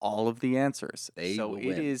find all of the answers. They so will it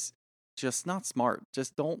win. Is just not smart.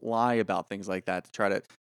 Just don't lie about things like that to try to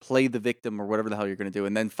play the victim or whatever the hell you're going to do,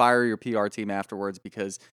 and then fire your PR team afterwards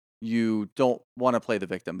because you don't want to play the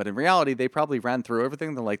victim. But in reality, they probably ran through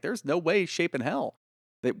everything. They're like, there's no way, shape, in hell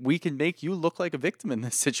that we can make you look like a victim in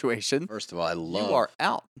this situation. First of all, I love you are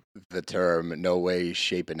out. The term "no way,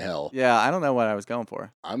 shape, in hell." Yeah, I don't know what I was going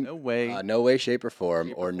for. No way, shape, or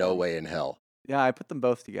form, or no way in hell. Yeah, I put them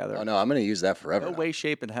both together. Oh no, I'm going to use that forever. No way,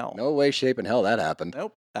 shape, in hell. No way, shape, in hell. That happened.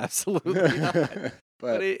 Nope, absolutely not.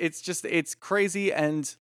 but it's crazy,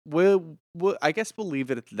 and we'll I guess we'll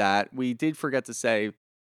leave it at that. We did forget to say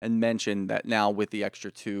and mention that now with the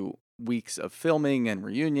extra 2 weeks of filming and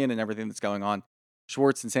reunion and everything that's going on,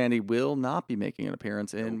 Schwartz and Sandy will not be making an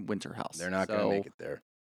appearance in Winter House. They're not going to make it there.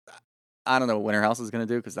 I don't know what Winter House is going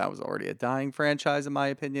to do because that was already a dying franchise, in my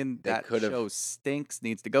opinion. That show stinks,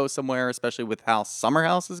 needs to go somewhere, especially with how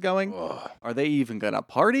SumHouse is going. Ugh. Are they even going to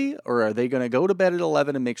party, or are they going to go to bed at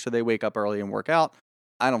 11 and make sure they wake up early and work out?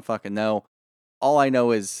 I don't fucking know. All I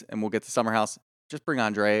know is, and we'll get to SumHouse, just bring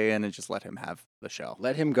Andre in and just let him have the show.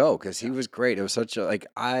 Let him go because he was great. It was such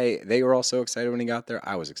a, they were all so excited when he got there.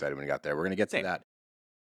 I was excited when he got there. We're going to get to that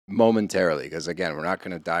momentarily because, again, we're not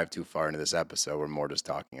going to dive too far into this episode. We're more just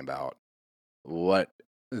talking about what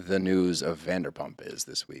the news of Vanderpump is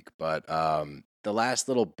this week. But the last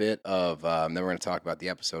little bit of, then we're going to talk about the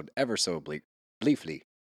episode briefly.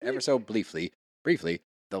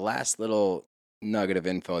 The last little nugget of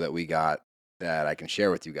info that we got that I can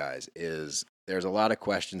share with you guys is there's a lot of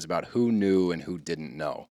questions about who knew and who didn't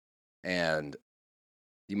know. And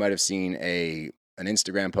you might have seen an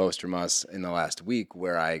Instagram post from us in the last week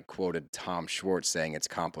where I quoted Tom Schwartz saying it's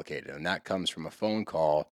complicated. And that comes from a phone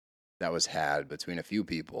call that was had between a few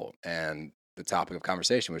people. And the topic of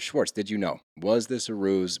conversation was, Schwartz, did you know? Was this a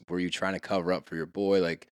ruse? Were you trying to cover up for your boy?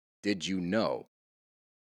 Like, did you know?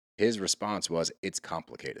 His response was, it's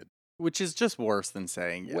complicated. Which is just worse than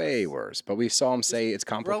saying yes. Way worse. But we saw him say it's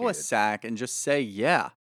complicated. Throw a sack and just say, yeah,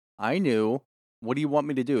 I knew. What do you want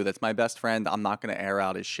me to do? That's my best friend. I'm not going to air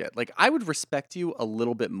out his shit. Like, I would respect you a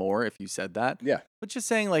little bit more if you said that. Yeah. But just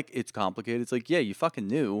saying, like, it's complicated. It's like, yeah, you fucking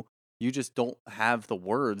knew. You just don't have the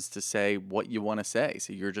words to say what you want to say.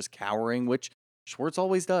 So you're just cowering, which Schwartz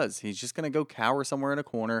always does. He's just going to go cower somewhere in a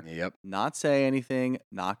corner. Yep. Not say anything,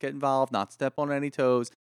 not get involved, not step on any toes.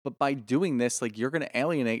 But by doing this, like, you're going to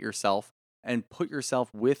alienate yourself and put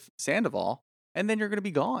yourself with Sandoval, and then you're going to be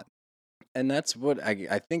gone. And that's what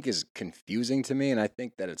I think is confusing to me. And I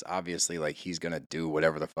think that it's obviously like he's going to do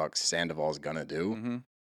whatever the fuck Sandoval's going to do. Mm-hmm.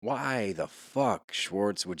 Why the fuck,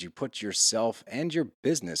 Schwartz, would you put yourself and your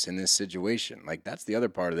business in this situation? Like, that's the other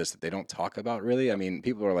part of this that they don't talk about, really. I mean,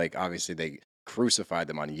 people are like, obviously, they crucified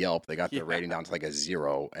them on Yelp. They got their rating down to like a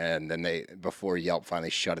 0. And then before Yelp finally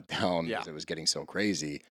shut it down because it was getting so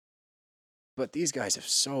crazy. But these guys have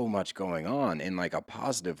so much going on in like a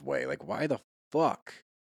positive way. Like, why the fuck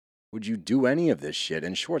would you do any of this shit?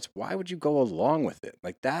 And Schwartz, why would you go along with it?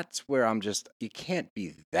 Like, that's where I'm just, you can't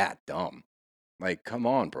be that dumb. Like, come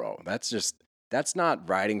on, bro. That's not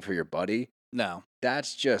riding for your buddy. No.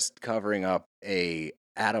 That's just covering up a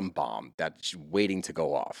atom bomb that's waiting to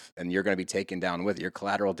go off. And you're going to be taken down with it. You're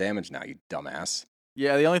collateral damage now, you dumbass.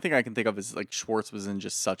 Yeah, the only thing I can think of is like Schwartz was in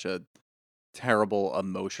just such a terrible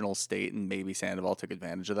emotional state, and maybe Sandoval took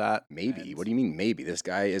advantage of that. Maybe. What do you mean maybe? This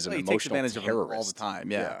guy is an emotional takes advantage terrorist. of him all the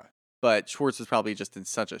time, yeah. But Schwartz was probably just in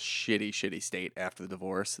such a shitty state after the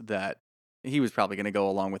divorce that he was probably going to go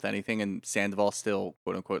along with anything, and Sandoval still,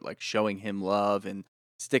 quote unquote, like showing him love and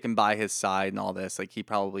sticking by his side and all this. Like, he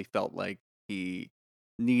probably felt like he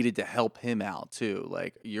needed to help him out too.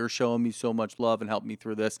 Like, you're showing me so much love and help me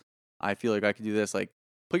through this. I feel like I could do this. Like,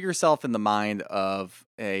 put yourself in the mind of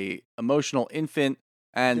a emotional infant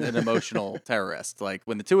and an emotional terrorist. Like,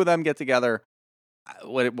 when the two of them get together, I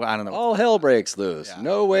don't know. All hell breaks loose. Yeah.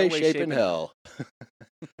 No way, shape, in hell.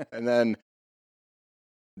 And then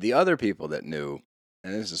the other people that knew,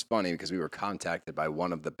 and this is funny because we were contacted by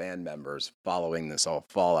one of the band members following this all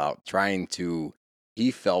fallout,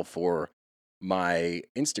 he fell for my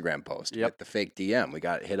Instagram post with the fake DM. We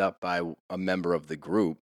got hit up by a member of the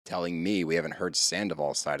group telling me we haven't heard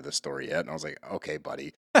Sandoval's side of the story yet. And I was like, okay,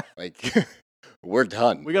 buddy, like, we're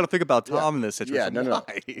done. We got to think about Tom in this situation. Yeah, no.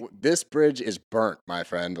 This bridge is burnt, my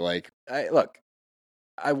friend. Like,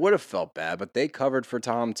 I would have felt bad, but they covered for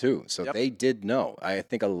Tom too. So they did know. I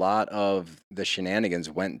think a lot of the shenanigans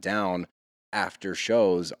went down after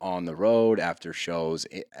shows on the road, after shows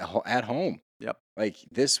at home. Yep. Like,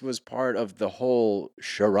 this was part of the whole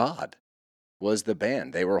charade. Was the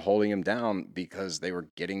band. They were holding him down because they were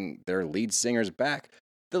getting their lead singers back.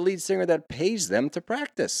 The lead singer that pays them to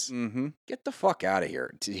practice. Mm-hmm. Get the fuck out of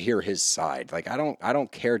here to hear his side. Like, I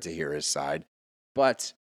don't care to hear his side.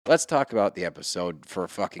 But let's talk about the episode for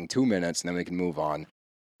fucking 2 minutes and then we can move on.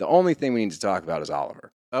 The only thing we need to talk about is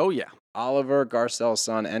Oliver. Oh, yeah. Oliver, Garcelle's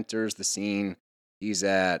son, enters the scene. He's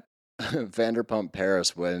at Vanderpump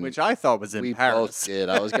Paris which I thought was in we Paris. Both did.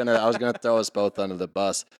 I was gonna throw us both under the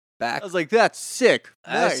bus. I was like, that's sick.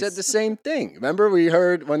 Nice. I said the same thing. Remember, we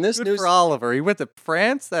heard when this Good news for Oliver. He went to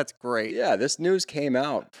France. That's great. Yeah, this news came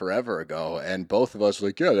out forever ago, and both of us were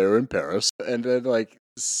like, yeah, they were in Paris. And then like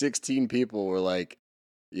 16 people were like,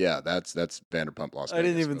 yeah, that's Vanderpump Las Vegas. I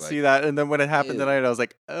didn't even see that. And then when it happened tonight, I was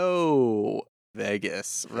like, oh,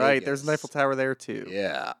 Vegas. Right. There's an Eiffel Tower there too.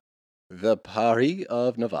 Yeah. The Paris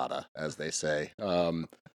of Nevada, as they say.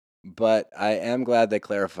 But I am glad they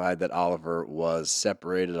clarified that Oliver was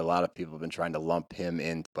separated. A lot of people have been trying to lump him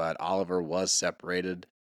in, but Oliver was separated.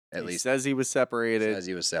 He says he was separated. Says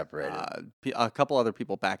he was separated. A couple other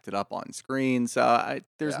people backed it up on screen, so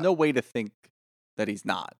there's no way to think that he's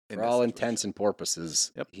not. For all intents and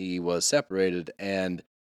purposes, he was separated, and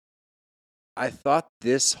I thought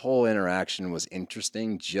this whole interaction was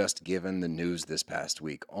interesting just given the news this past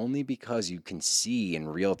week, only because you can see in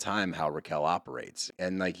real time how Raquel operates.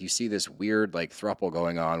 And like you see this weird like throuple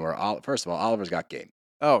going on where, first of all, Oliver's got game.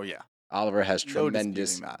 Oh, yeah. Oliver has No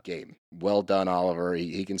tremendous disputing that. game. Well done, Oliver.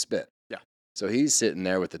 He can spit. Yeah. So he's sitting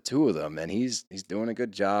there with the two of them, and he's doing a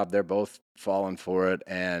good job. They're both falling for it,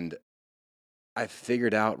 and I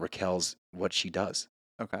figured out Raquel's what she does.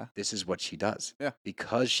 Okay. This is what she does. Yeah.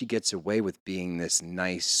 Because she gets away with being this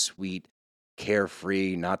nice, sweet,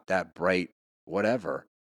 carefree, not that bright, whatever.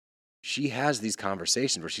 She has these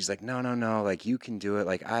conversations where she's like, no, like, you can do it.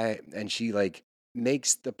 Like, and she, like,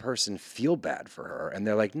 makes the person feel bad for her. And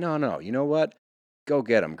they're like, no, you know what? Go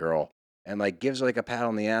get him, girl. And, like, gives her, like, a pat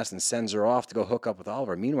on the ass and sends her off to go hook up with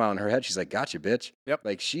Oliver. Meanwhile, in her head, she's like, gotcha, bitch. Yep.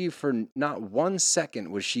 Like, she, for not 1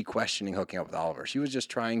 second was she questioning hooking up with Oliver. She was just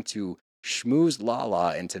trying to schmooze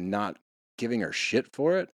Lala into not giving her shit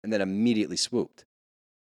for it, and then immediately swooped.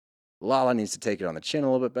 Lala needs to take it on the chin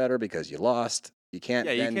a little bit better because you lost. You can't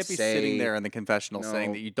Yeah, you then can't be say, sitting there in the confessional saying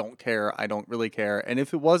No. that you don't care, I don't really care. And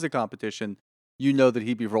if it was a competition, you know that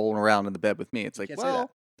he'd be rolling around in the bed with me. It's like, can't say that.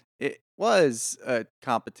 well, it was a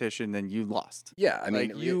competition and you lost. Yeah, I mean,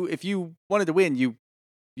 Like if you wanted to win, you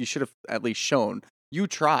should have at least shown. You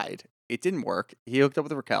tried. It didn't work. He hooked up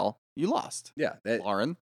with Raquel. You lost. yeah.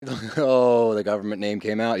 Lauren. Oh, the government name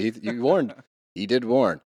came out. He warned. He did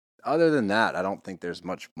warn. Other than that, I don't think there's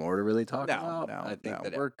much more to really talk about. I think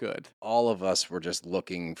that we're good. all of us were just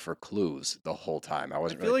looking for clues the whole time. I I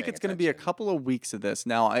wasn't. feel really like it's going to be a attention. couple of weeks of this.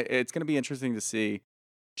 Now, it's going to be interesting to see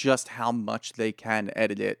just how much they can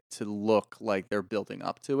edit it to look like they're building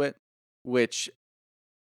up to it, which,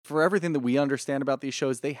 for everything that we understand about these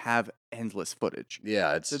shows, they have endless footage.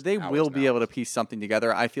 Yeah, it's So they hours will and be able to hours. piece something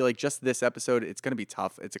together. I feel like just this episode, it's going to be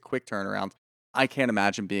tough. It's a quick turnaround. I can't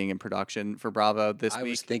imagine being in production for Bravo this I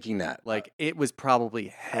week. was thinking that. Like, it was probably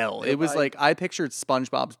hell. If It was I- like I pictured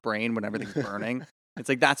SpongeBob's brain when everything's burning. It's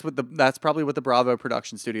like that's probably what the Bravo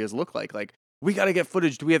production studios look like. Like, we got to get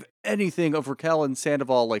footage. Do we have anything of Raquel and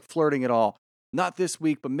Sandoval like flirting at all? Not this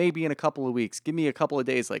week, but maybe in a couple of weeks. Give me a couple of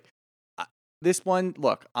days. Like, this one,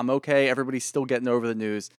 look, I'm okay. Everybody's still getting over the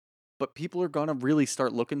news, but people are gonna really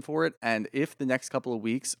start looking for it. And if the next couple of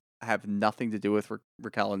weeks have nothing to do with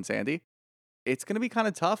Raquel and Sandy, it's going to be kind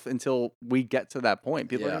of tough until we get to that point.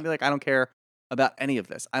 People are Yeah. going to be like, I don't care about any of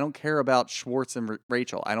this. I don't care about Schwartz and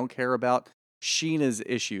Rachel. I don't care about Sheena's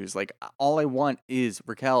issues. Like, all I want is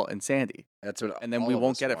Raquel and Sandy. That's what. And then all we of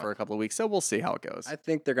won't us get it want. for a couple of weeks. So we'll see how it goes. I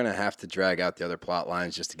think they're gonna have to drag out the other plot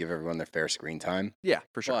lines just to give everyone their fair screen time. Yeah,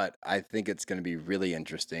 for sure. But I think it's going to be really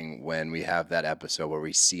interesting when we have that episode where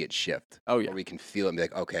we see it shift. Oh, yeah. Where we can feel it and be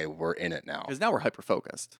like, okay, we're in it now. Because now we're hyper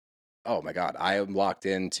focused. Oh my God. I am locked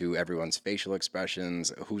into everyone's facial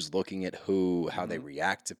expressions, who's looking at who, how they Mhm.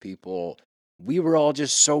 react to people. We were all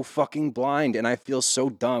just so fucking blind, and I feel so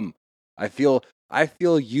dumb. I feel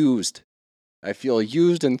used. I feel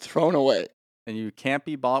used and thrown away. And you can't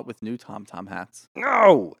be bought with new Tom Tom hats.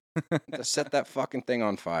 No! To set that fucking thing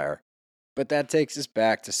on fire. But that takes us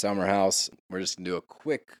back to SumHouse. We're just going to do a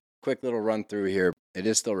quick little run through here. It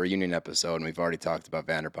is still a reunion episode, and we've already talked about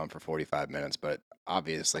Vanderpump for 45 minutes, but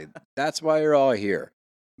obviously that's why you're all here.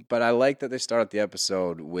 But I like that they start the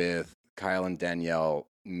episode with Kyle and Danielle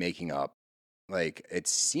making up. Like, it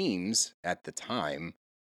seems at the time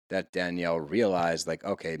that Danielle realized, like,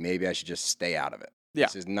 okay, maybe I should just stay out of it. Yeah.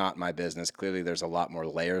 This is not my business. Clearly, there's a lot more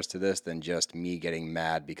layers to this than just me getting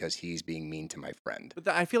mad because he's being mean to my friend. But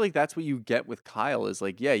I feel like that's what you get with Kyle is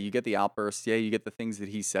like, yeah, you get the outbursts. Yeah, you get the things that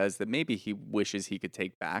he says that maybe he wishes he could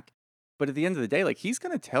take back. But at the end of the day, like, he's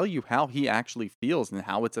going to tell you how he actually feels and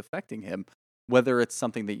how it's affecting him, whether it's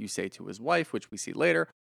something that you say to his wife, which we see later,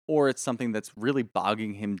 or it's something that's really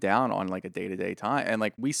bogging him down on like a day-to-day time. And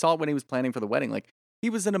like we saw it when he was planning for the wedding, like he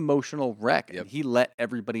was an emotional wreck Yep. and he let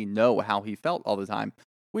everybody know how he felt all the time,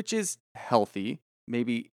 which is healthy,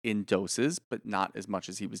 maybe in doses, but not as much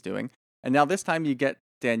as he was doing. And now this time you get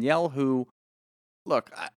Danielle, who,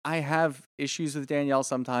 look, I have issues with Danielle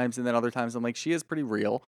sometimes, and then other times I'm like, she is pretty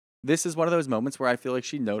real. This is one of those moments where I feel like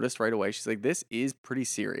she noticed right away. She's like, this is pretty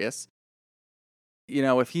serious. You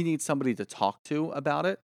know, if he needs somebody to talk to about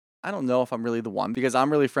it, I don't know if I'm really the one, because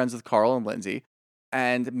I'm really friends with Carl and Lindsay,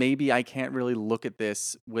 and maybe I can't really look at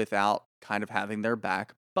this without kind of having their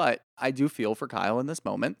back, but I do feel for Kyle in this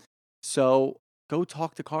moment. So go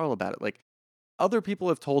talk to Carl about it. Like, other people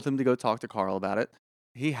have told him to go talk to Carl about it.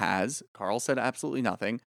 He has. Carl said absolutely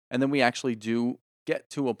nothing. And then we actually do get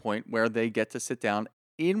to a point where they get to sit down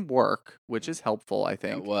in work, which is helpful, I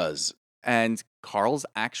think. It was. And Carl's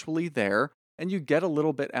actually there. And you get a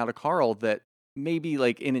little bit out of Carl that maybe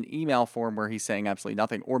like in an email form where he's saying absolutely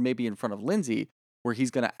nothing, or maybe in front of Lindsay where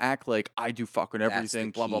he's going to act like I do fucking That's the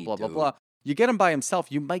everything, blah, blah, key, blah, blah, dude. blah. You get him by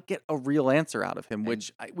himself, you might get a real answer out of him,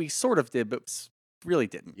 which we sort of did, but really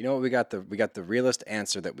didn't. You know what? We got the realest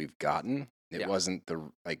answer that we've gotten. It Yeah. wasn't the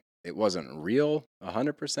like it wasn't real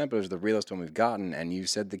 100%, but it was the realest one we've gotten. And you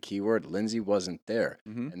said the key word, Lindsay wasn't there.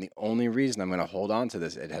 Mhm. And the only reason I'm going to hold on to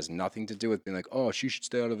this, it has nothing to do with being like, oh, she should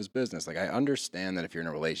stay out of his business. Like, I understand that if you're in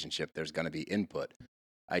a relationship, there's going to be input.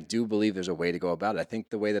 I do believe there's a way to go about it. I think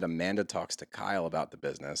the way that Amanda talks to Kyle about the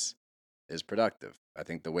business is productive. I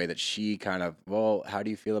think the way that she kind of, well, how do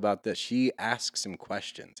you feel about this? She asks him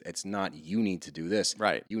questions. It's not, you need to do this.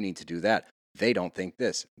 Right. You need to do that. They don't think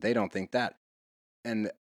this. They don't think that.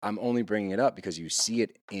 And I'm only bringing it up because you see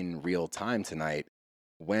it in real time tonight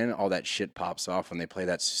when all that shit pops off, when they play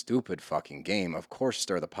that stupid fucking game. Of course,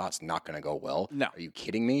 Stir the Pot's not going to go well. No. Are you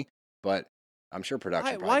kidding me? But I'm sure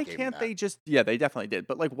production probably Why gave can't him they that. just, yeah, they definitely did.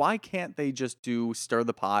 But like, why can't they just do Stir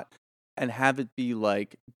the Pot and have it be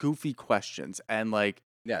like goofy questions and like,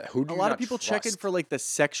 Yeah, who do a you lot not of people check in trust? for like the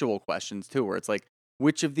sexual questions too, where it's like,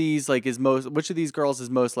 which of these girls is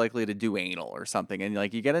most likely to do anal or something, and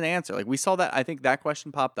like you get an answer. Like we saw that. I think that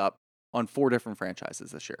question popped up on 4 different franchises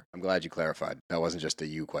this year. I'm glad you clarified. That wasn't just a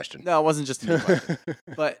you question. No, it wasn't just a me question,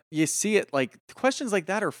 but you see it like questions like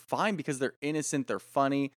that are fine because they're innocent, they're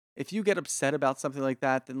funny. If you get upset about something like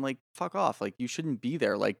that, then like fuck off. Like you shouldn't be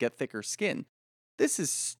there. Like get thicker skin. This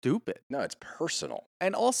is stupid. No, it's personal.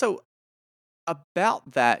 And also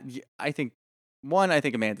about that, I think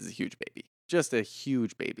Amanda's a huge baby. Just a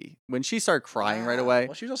huge baby. When she started crying right Wow. away,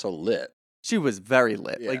 Well, she's also lit. she was very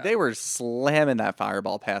lit. Yeah. Like they were slamming that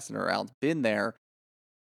fireball, passing it around. Been there,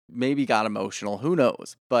 maybe got emotional, who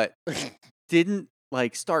knows? But didn't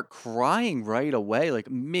like start crying right away. Like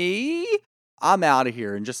me, I'm out of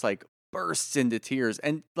here, and just like bursts into tears.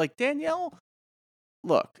 And like Danielle,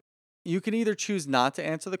 look, you can either choose not to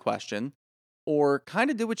answer the question or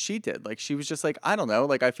kind of do what she did. Like she was just like, I don't know.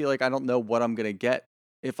 Like I feel like I don't know what I'm gonna get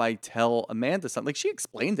if I tell Amanda something. Like she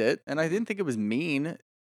explained it, and I didn't think it was mean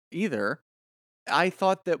either. I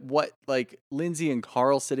thought that what like Lindsay and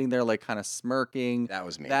Carl sitting there like kind of smirking, That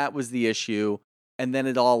was me. that was the issue. And then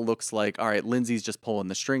it all looks like, all right, Lindsay's just pulling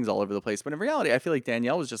the strings all over the place. But in reality, I feel like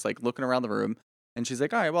Danielle was just like looking around the room, and she's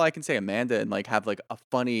like, all right, well, I can say Amanda and like have like a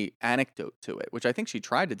funny anecdote to it, which I think she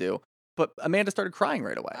tried to do. But Amanda started crying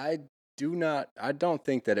right away. I don't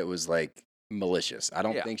think that it was like malicious. I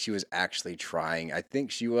don't Yeah. think she was actually trying. I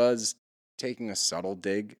think she was taking a subtle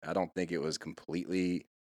dig. I don't think it was completely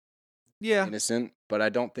Yeah. innocent, but I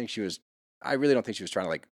really don't think she was trying to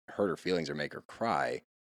like hurt her feelings or make her cry.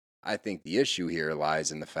 I think the issue here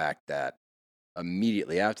lies in the fact that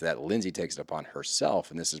immediately after that, Lindsay takes it upon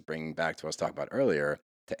herself, and this is bringing back to what I was talking about earlier,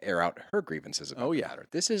 to air out her grievances about the matter.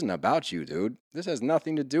 This isn't about you, dude. This has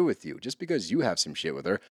nothing to do with you. Just because you have some shit with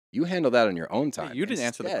her, you handle that on your own time. You didn't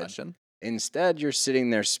answer the question. Instead, you're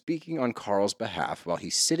sitting there speaking on Carl's behalf while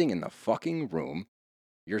he's sitting in the fucking room.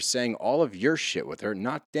 You're saying all of your shit with her,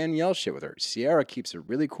 not Danielle's shit with her. Sierra keeps a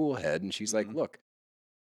really cool head, and she's like, look,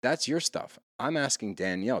 that's your stuff. I'm asking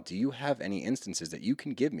Danielle, do you have any instances that you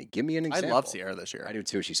can give me? Give me an example. I love Sierra this year. I do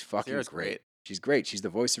too. She's fucking Sierra's great. She's great. She's the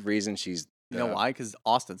voice of reason. She's You know why? Because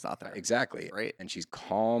Austin's not there. Exactly. Great. And she's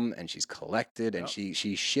calm and she's collected and she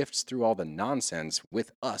shifts through all the nonsense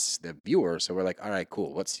with us, the viewer. So we're like, all right,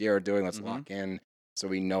 cool. What's Sierra doing? Let's lock in so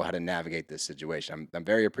we know how to navigate this situation. I'm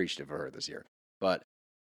very appreciative of her this year. But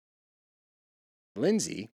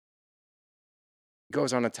Lindsay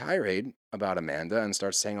goes on a tirade about Amanda and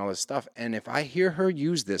starts saying all this stuff. And if I hear her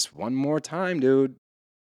use this one more time, dude,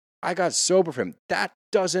 I got sober for him. That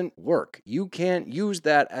doesn't work. You can't use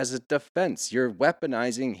that as a defense. You're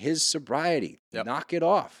weaponizing his sobriety. Yep. Knock it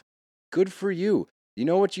off. Good for you. You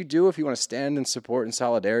know what you do if you want to stand in support and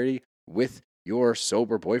solidarity with your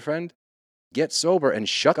sober boyfriend? Get sober and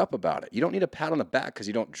shut up about it. You don't need a pat on the back because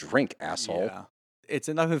you don't drink, asshole. Yeah. It's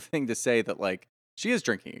another thing to say that, like, she is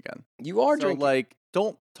drinking again. You are So, drinking. like,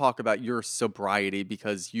 don't talk about your sobriety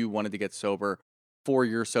because you wanted to get sober for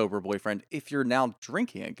your sober boyfriend if you're now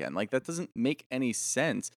drinking again. Like, that doesn't make any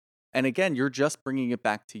sense. And again, you're just bringing it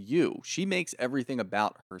back to you. She makes everything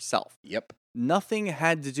about herself. Yep. Nothing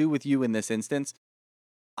had to do with you in this instance.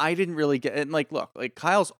 I didn't really get it. And like, look, like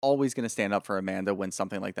Kyle's always going to stand up for Amanda when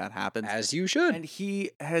something like that happens. As you should. And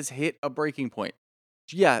he has hit a breaking point.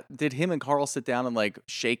 Yeah, did him and Carl sit down and like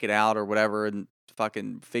shake it out or whatever and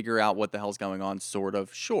fucking figure out what the hell's going on? Sort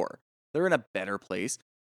of. Sure. They're in a better place.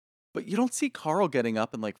 But you don't see Carl getting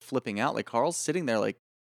up and like flipping out. Like Carl's sitting there like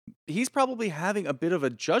he's probably having a bit of a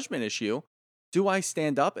judgment issue. Do I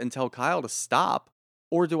stand up and tell Kyle to stop?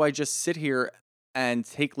 Or do I just sit here and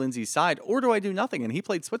take Lindsay's side? Or do I do nothing? And he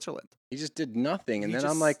played Switzerland. He just did nothing. And He then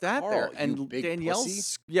just I'm like, sat Carl, there. you And big Danielle's,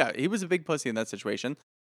 pussy. yeah, he was a big pussy in that situation.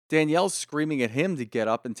 Danielle's screaming at him to get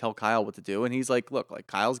up and tell Kyle what to do. And he's like, look, like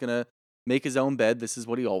Kyle's going to make his own bed. This is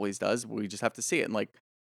what he always does. We just have to see it. And like,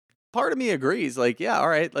 part of me agrees. Like, yeah, all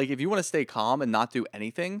right. Like, if you want to stay calm and not do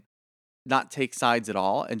anything, not take sides at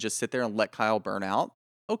all, and just sit there and let Kyle burn out,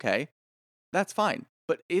 okay, that's fine.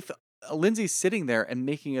 But if Lindsay's sitting there and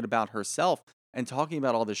making it about herself and talking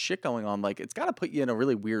about all this shit going on, like, it's got to put you in a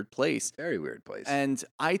really weird place. Very weird place. And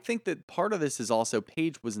I think that part of this is also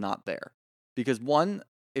Paige was not there. Because one,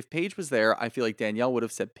 if Paige was there, I feel like Danielle would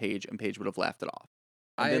have said Paige and Paige would have laughed it off.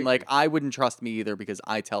 And then, like, I wouldn't trust me either because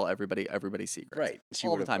I tell everybody's secrets. Right. She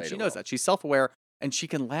all the time. She knows that. She's self-aware and she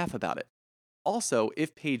can laugh about it. Also,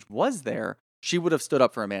 if Paige was there, she would have stood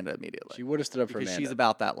up for Amanda immediately. She would have stood up for Amanda. Because she's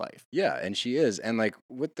about that life. Yeah, and she is. And, like,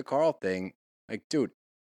 with the Carl thing, like, dude,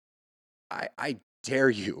 I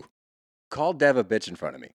dare you. Call Dev a bitch in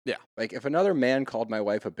front of me. Yeah. Like, if another man called my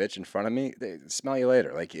wife a bitch in front of me, they smell you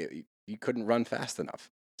later. Like, you couldn't run fast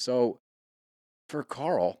enough. So, for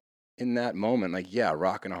Carl, in that moment, like, yeah,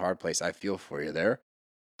 rock in a hard place. I feel for you there.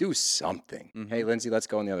 Do something. Mhm. Hey, Lindsay, let's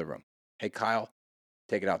go in the other room. Hey, Kyle,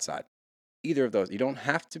 take it outside. Either of those. You don't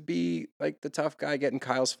have to be like the tough guy getting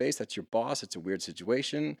Kyle's face. That's your boss. It's a weird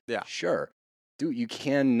situation. Yeah. Sure. Dude, you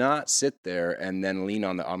cannot sit there and then lean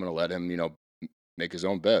on I'm going to let him, make his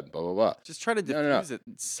own bed, blah, blah, blah. Just try to diffuse it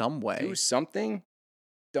in some way. Do something.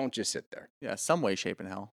 Don't just sit there. Yeah, some way, shape, and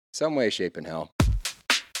hell. Some way, shape, and hell.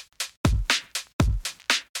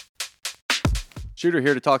 Shooter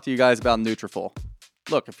here to talk to you guys about Nutrafol.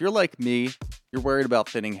 Look, if you're like me, you're worried about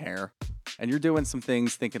thinning hair, and you're doing some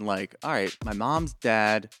things thinking like, all right, my mom's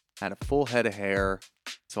dad had a full head of hair,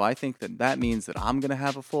 so I think that means that I'm going to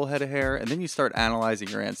have a full head of hair, and then you start analyzing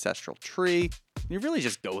your ancestral tree, and you really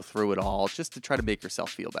just go through it all just to try to make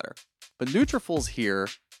yourself feel better. But Nutrafol's here,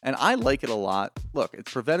 and I like it a lot. Look,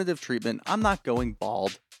 it's preventative treatment. I'm not going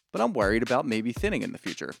bald, but I'm worried about maybe thinning in the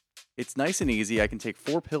future. It's nice and easy. I can take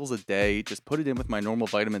 4 pills a day, just put it in with my normal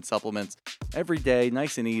vitamin supplements every day,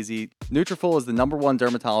 nice and easy. Nutrafol is the #1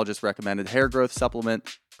 dermatologist recommended hair growth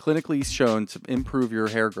supplement, clinically shown to improve your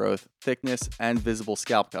hair growth, thickness, and visible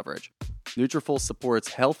scalp coverage. Nutrafol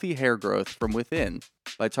supports healthy hair growth from within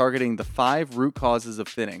by targeting the 5 root causes of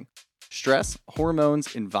thinning: stress,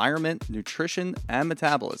 hormones, environment, nutrition, and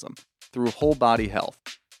metabolism through whole body health.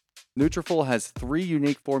 Nutrafol has 3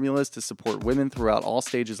 unique formulas to support women throughout all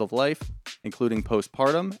stages of life, including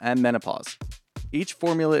postpartum and menopause. Each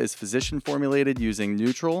formula is physician formulated using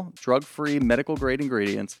neutral, drug-free, medical-grade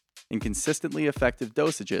ingredients in consistently effective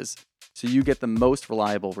dosages, so you get the most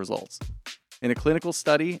reliable results. In a clinical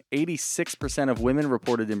study, 86% of women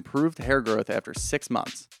reported improved hair growth after 6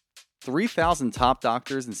 months. 3,000 top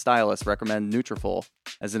doctors and stylists recommend Nutrafol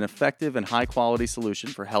as an effective and high-quality solution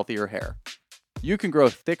for healthier hair. You can grow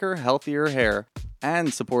thicker, healthier hair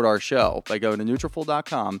and support our show by going to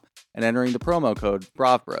Nutrafol.com and entering the promo code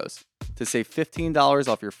BRAVBROS to save $15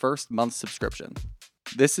 off your first month's subscription.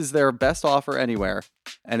 This is their best offer anywhere,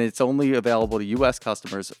 and it's only available to U.S.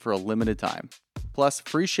 customers for a limited time. Plus,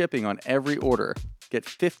 free shipping on every order. Get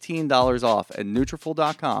 $15 off at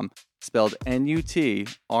Nutrafol.com, spelled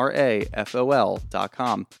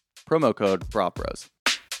Nutrafol.com, promo code BRAVBROS.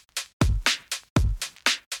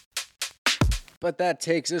 But that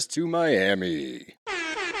takes us to Miami.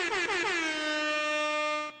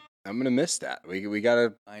 I'm gonna miss that. We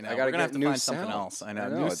gotta. I know. I gotta We're gonna have to new find something sounds. else. I know.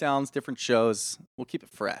 New sounds, different shows. We'll keep it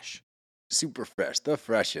fresh. Super fresh, the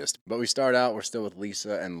freshest. But we start out. We're still with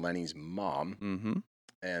Lisa and Lenny's mom, Mm-hmm.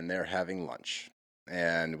 and they're having lunch.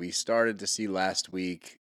 And we started to see last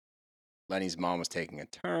week Lenny's mom was taking a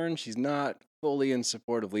turn. She's not fully in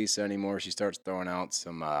support of Lisa anymore. She starts throwing out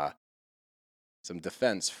some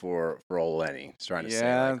defense for old Lenny. He's trying to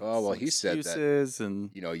say, like, oh, well, he said that, and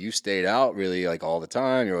you stayed out really, like, all the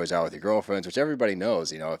time. You're always out with your girlfriends, which everybody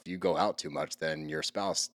knows, if you go out too much, then your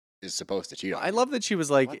spouse is supposed to cheat on you. I love that she was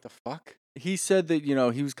like, what the fuck? He said that,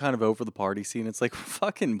 he was kind of over the party scene. It's like,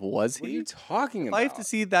 fucking was he? What are you talking about? I have to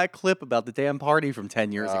see that clip about the damn party from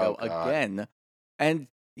 10 years ago God. again. And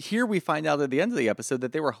here we find out at the end of the episode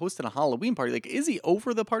that they were hosting a Halloween party. Like, is he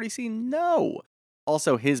over the party scene? No.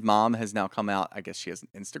 Also, his mom has now come out. I guess she has an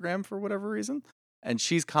Instagram for whatever reason. And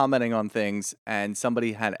she's commenting on things. And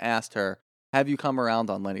somebody had asked her, have you come around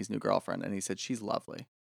on Lenny's new girlfriend? And he said, she's lovely.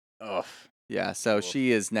 Ugh. Yeah, so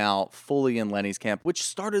she is now fully in Lenny's camp, which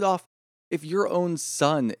started off, if your own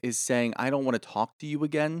son is saying, I don't want to talk to you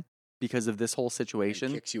again because of this whole situation.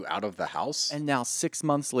 And kicks you out of the house? And now 6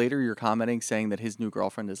 months later, you're commenting saying that his new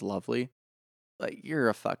girlfriend is lovely. Like, you're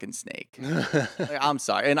a fucking snake. Like, I'm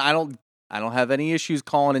sorry. And I don't have any issues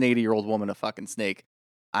calling an 80-year-old woman a fucking snake.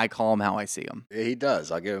 I call him how I see him. He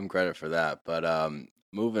does. I'll give him credit for that. But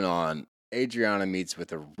moving on, Adriana meets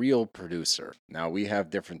with a real producer. Now, we have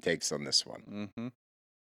different takes on this one. Mm-hmm.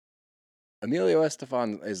 Emilio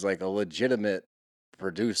Estefan is like a legitimate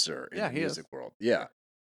producer in Yeah, the he is. music world. Yeah.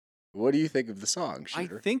 What do you think of the song, I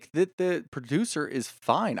Shooter? think that the producer is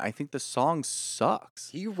fine. I think the song sucks.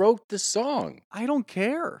 He wrote the song, I don't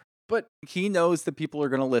care. but He knows that people are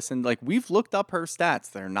going to listen. Like, we've looked up her stats.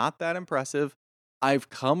 They're not that impressive. I've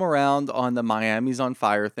come around on the Miami's on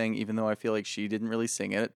Fire thing, even though I feel like she didn't really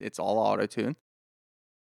sing it. It's all auto-tune.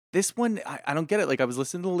 This one, I don't get it. Like, I was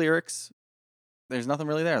listening to the lyrics. There's nothing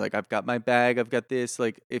really there. Like, I've got my bag. I've got this.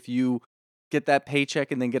 Like, if you get that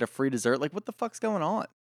paycheck and then get a free dessert, like, what the fuck's going on?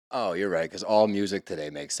 oh, you're right, because all music today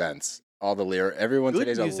makes sense. All the everyone Good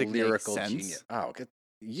today's a music makes lyrical sense. genius. Oh,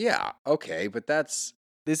 yeah, okay, but that's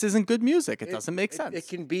This isn't good music. It doesn't make sense. It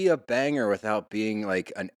can be a banger without being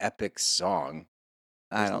like an epic song.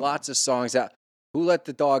 I There's don't. lots of songs out. Who Let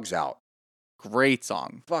the Dogs Out? Great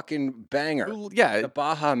song. Fucking banger. Yeah, The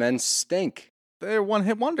Baja Men stink. they're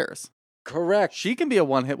one-hit wonders. Correct. She can be a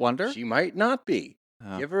one-hit wonder. She might not be.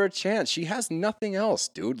 Oh, Give her a chance. She has nothing else,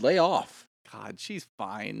 dude. Lay off. God, she's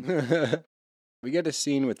fine. We get a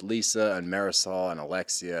scene with Lisa and Marisol and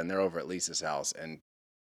Alexia, and they're over at Lisa's house, and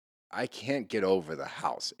I can't get over the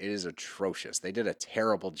house. It is atrocious. They did a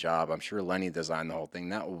terrible job. I'm sure Lenny designed the whole thing.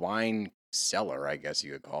 That wine cellar, I guess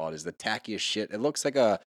you could call it, is the tackiest shit. It looks like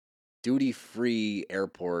a duty-free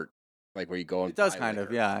airport, like where you go and It does buy kind of.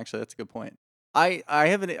 liquor. Yeah, actually, that's a good point. I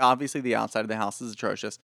haven't. Obviously, the outside of the house is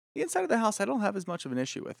atrocious. The inside of the house, I don't have as much of an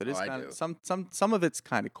issue with. It is I kind do. of some of it's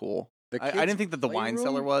kind of cool. The I kids' didn't think that the wine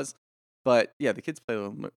cellar playroom? was, but yeah, the kids'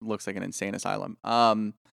 playroom looks like an insane asylum.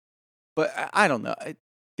 But I don't know.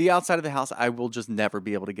 The outside of the house, I will just never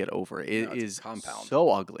be able to get over. It No, it's a is compound. so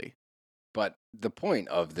ugly. But the point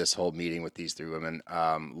of this whole meeting with these three women,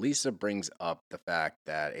 Lisa brings up the fact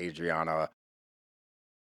that Adriana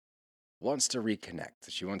wants to reconnect.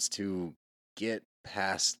 She wants to get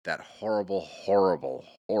past that horrible, horrible,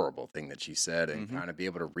 horrible thing that she said and Mhm. kind of be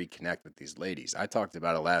able to reconnect with these ladies. I talked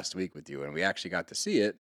about it last week with you, and we actually got to see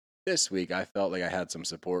it. This week, I felt like I had some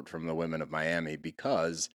support from the women of Miami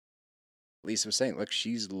because Lisa was saying, look,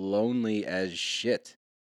 she's lonely as shit.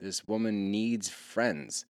 This woman needs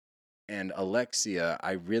friends. And Alexia,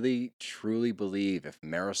 I really, truly believe if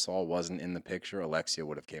Marisol wasn't in the picture, Alexia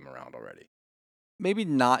would have came around already. Maybe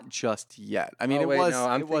not just yet. I mean, Oh, it wait, was. no,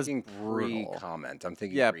 I'm it was thinking brutal. pre-comment. I'm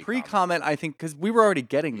thinking Yeah, pre-comment. pre-comment, I think, because we were already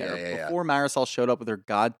getting there Yeah. before Marisol showed up with her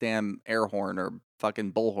goddamn air horn or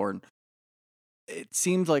fucking bullhorn. It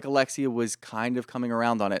seemed like Alexia was kind of coming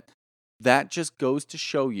around on it. That just goes to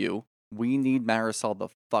show you we need Marisol the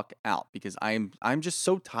fuck out because I'm just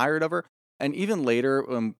so tired of her. And even later,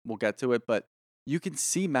 we'll get to it, but you can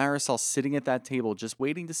see Marisol sitting at that table just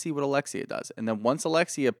waiting to see what Alexia does. And then once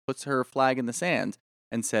Alexia puts her flag in the sand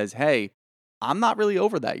and says, hey, I'm not really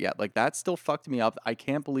over that yet. Like, that still fucked me up. I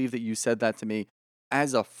can't believe that you said that to me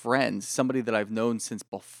as a friend, somebody that I've known since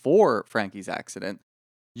before Frankie's accident.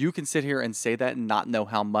 You can sit here and say that and not know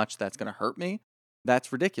how much that's going to hurt me.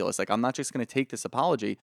 That's ridiculous. Like, I'm not just going to take this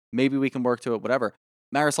apology. Maybe we can work to it, whatever.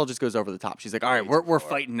 Marisol just goes over the top. She's like, all right, we're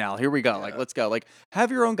fighting now. Here we go. Like, let's go. Like,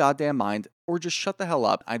 have your own goddamn mind or just shut the hell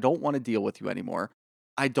up. I don't want to deal with you anymore.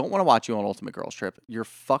 I don't want to watch you on Ultimate Girls Trip. You're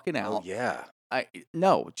fucking out. Oh, yeah.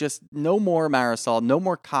 No, just no more Marisol, no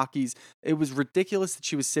more cockies. It was ridiculous that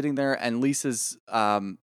she was sitting there and Lisa's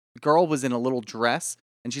girl was in a little dress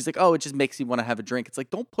and she's like, oh, it just makes me want to have a drink. It's like,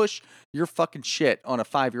 don't push your fucking shit on a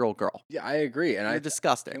 5-year-old girl. Yeah, I agree. And You're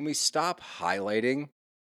disgusting. Can we stop highlighting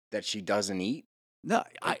that she doesn't eat? No,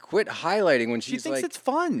 I quit highlighting when she she's thinks like, it's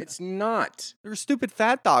fun. It's not. You're a stupid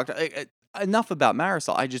fat dog. Enough about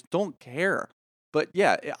Marisol. I just don't care. But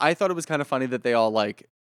yeah, I thought it was kind of funny that they all like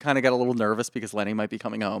kind of got a little nervous because Lenny might be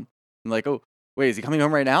coming home. And like, oh, wait, is he coming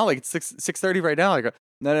home right now? Like, it's 6:30 right now? I go,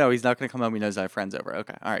 no, he's not going to come home. He knows I have friends over.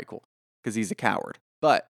 Okay, all right, cool. Because he's a coward.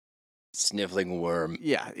 But Sniveling worm.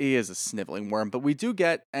 yeah, he is a sniveling worm. But we do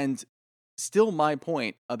get, and still my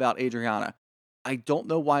point about Adriana, I don't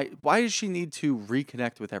know why does she need to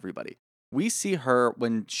reconnect with everybody? We see her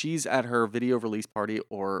when she's at her video release party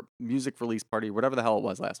or music release party, whatever the hell it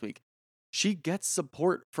was last week. She gets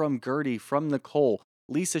support from Gertie, from Nicole.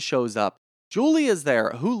 Lisa shows up. Julie is there,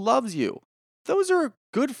 who loves you. Those are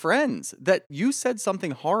good friends that you said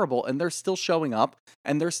something horrible and they're still showing up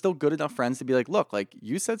and they're still good enough friends to be like, look, like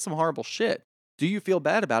you said some horrible shit. Do you feel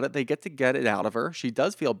bad about it? They get to get it out of her. She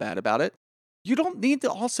does feel bad about it. You don't need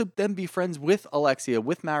to also then be friends with Alexia,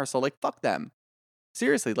 with Marisol. Like, fuck them.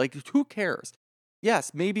 Seriously, like, who cares?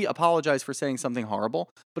 Yes, maybe apologize for saying something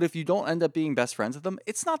horrible, but if you don't end up being best friends with them,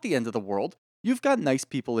 it's not the end of the world. You've got nice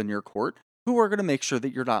people in your court who are going to make sure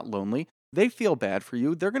that you're not lonely. They feel bad for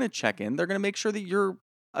you. They're going to check in. They're going to make sure that you're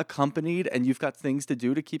accompanied and you've got things to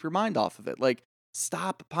do to keep your mind off of it. Like,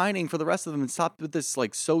 stop pining for the rest of them and stop with this,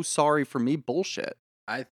 like, so sorry for me bullshit.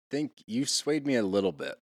 I think you swayed me a little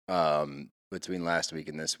bit between last week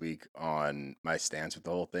and this week on my stance with the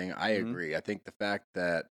whole thing. I Mhm. agree. I think the fact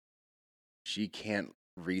that she can't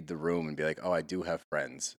read the room and be like, "Oh, I do have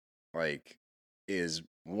friends," like, is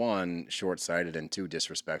one short-sighted and two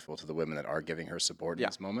disrespectful to the women that are giving her support in Yeah.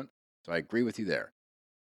 this moment. So I agree with you there.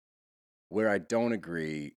 Where I don't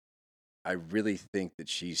agree, I really think that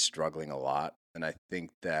she's struggling a lot, and I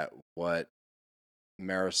think that what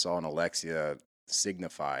Marisol and Alexia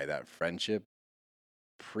signify, that friendship,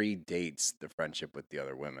 predates the friendship with the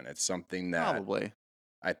other women. It's something that Probably.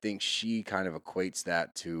 I think she kind of equates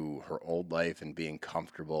that to her old life and being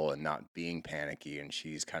comfortable and not being panicky. And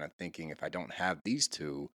she's kind of thinking, if I don't have these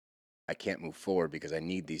two, I can't move forward because I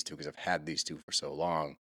need these two because I've had these two for so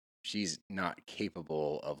long. She's not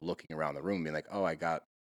capable of looking around the room being like, oh, I got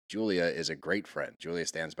Julia is a great friend. Julia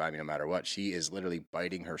stands by me no matter what. She is literally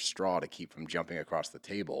biting her straw to keep from jumping across the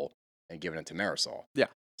table and giving it to Marisol. Yeah.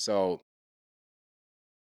 So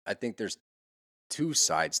I think there's two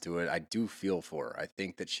sides to it. I do feel for her. I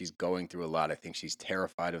think that she's going through a lot. I think she's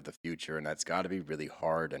terrified of the future, and that's got to be really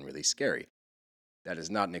hard and really scary. That is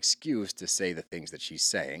not an excuse to say the things that she's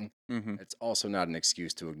saying. Mm-hmm. It's also not an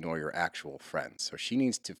excuse to ignore your actual friends. So she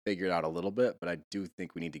needs to figure it out a little bit, but I do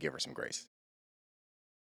think we need to give her some grace.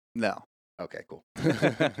 No. Okay, cool.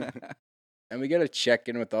 And we get a check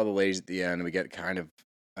in with all the ladies at the end. We get kind of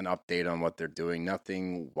an update on what they're doing.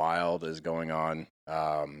 Nothing wild is going on.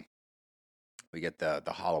 We get the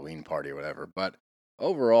Halloween party or whatever. But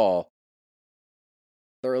overall,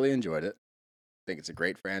 thoroughly enjoyed it. Think it's a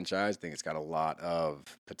great franchise. Think it's got a lot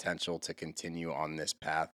of potential to continue on this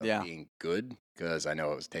path of Yeah. being good, because I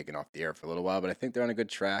know it was taken off the air for a little while, but I think they're on a good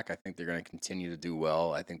track. I think they're going to continue to do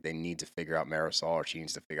well. I think they need to figure out Marisol, or she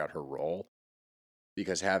needs to figure out her role,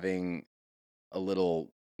 because having a little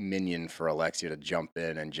minion for Alexia to jump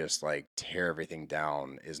in and just like tear everything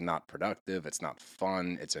down is not productive. It's not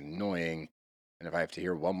fun. It's annoying. And if I have to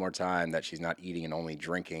hear one more time that she's not eating and only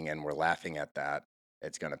drinking and we're laughing at that,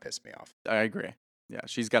 it's going to piss me off. I agree. Yeah,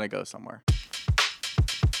 she's got to go somewhere.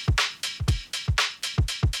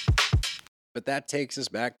 But that takes us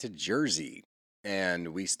back to Jersey. And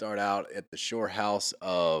we start out at the shore house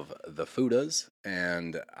of the Fudas.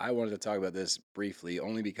 And I wanted to talk about this briefly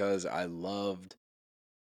only because I loved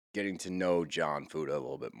getting to know John Fuda a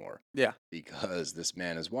little bit more. Yeah. Because this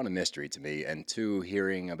man is, one, a mystery to me, and two,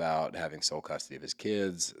 hearing about having sole custody of his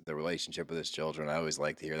kids, the relationship with his children. I always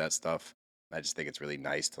like to hear that stuff. I just think it's really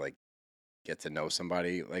nice to like get to know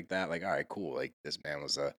somebody like that. Like, all right, cool. Like, this man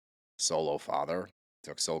was a solo father,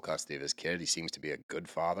 took sole custody of his kid. He seems to be a good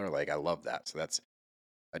father. Like, I love that. So that's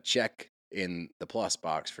a check in the plus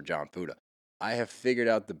box for John Fuda. I have figured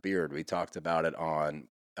out the beard. We talked about it on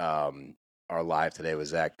our live today with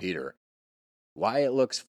Zach Peter. Why it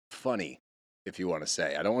looks funny, if you want to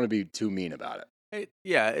say. I don't want to be too mean about it.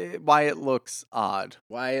 Why it looks odd.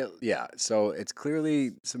 Yeah. So it's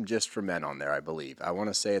clearly some Just for Men on there, I believe. I want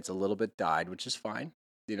to say it's a little bit dyed, which is fine.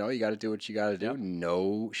 You know, you got to do what you got to do. Yep.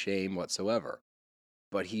 No shame whatsoever.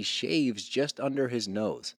 But he shaves just under his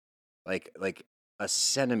nose, like a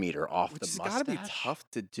centimeter off Which the has mustache. got to be tough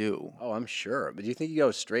to do. Oh, I'm sure. But do you think you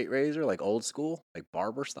go straight razor, like old school, like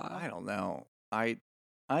barber style? I don't know. I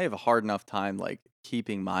have a hard enough time like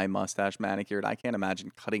keeping my mustache manicured. I can't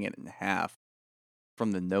imagine cutting it in half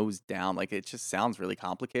from the nose down. Like, it just sounds really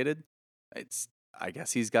complicated. I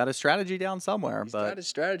guess he's got a strategy down somewhere. He's but got his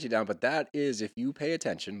strategy down, but that is, if you pay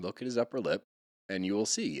attention, look at his upper lip, and you will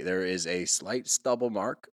see there is a slight stubble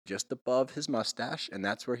mark just above his mustache, and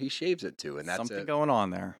that's where he shaves it to. And that's something going on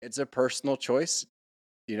there. It's a personal choice.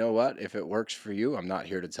 You know what? If it works for you, I'm not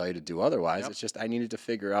here to tell you to do otherwise. Yep. It's just I needed to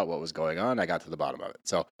figure out what was going on. I got to the bottom of it.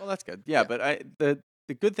 So, Well, that's good. Yeah. But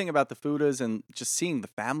the good thing about the Fudas and just seeing the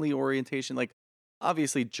family orientation, like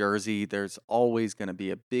obviously Jersey, there's always going to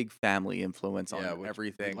be a big family influence on we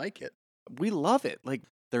everything. like it. We love it. Like,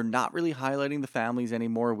 they're not really highlighting the families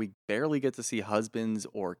anymore. We barely get to see husbands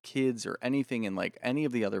or kids or anything in like any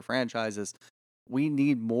of the other franchises. We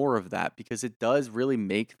need more of that because it does really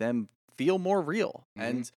make them feel more real. Mhm.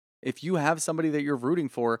 And if you have somebody that you're rooting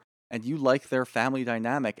for and you like their family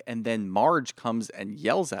dynamic and then Marge comes and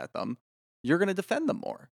yells at them, you're going to defend them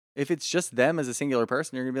more. If it's just them as a singular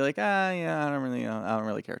person, you're going to be like, yeah, I don't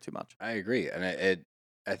really care too much. I agree. And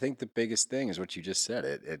I think the biggest thing is what you just said.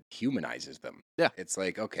 It humanizes them. Yeah. It's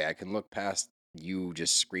like, okay, I can look past you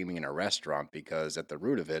just screaming in a restaurant because at the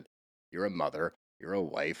root of it, you're a mother, you're a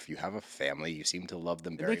wife, you have a family, you seem to love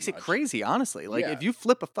them It very makes much. it crazy, honestly. Like, Yeah. if you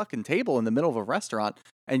flip a fucking table in the middle of a restaurant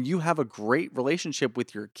and you have a great relationship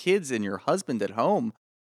with your kids and your husband at home,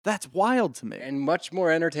 that's wild to me. And much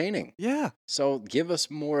more entertaining. Yeah. So give us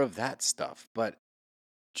more of that stuff. But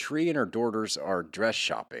Tree and her daughters are dress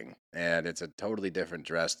shopping, and it's a totally different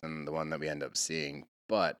dress than the one that we end up seeing.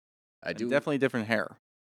 But I And do definitely different hair.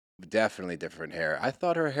 definitely different hair. I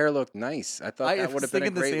thought her hair looked nice. I thought I that would was have been a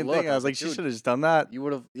thinking the great same look. thing. I was like, she dude, should have just done that. you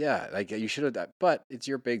would have, yeah, like you should have done. But it's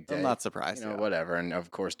your big day. I'm not surprised. You know, Yeah. whatever. And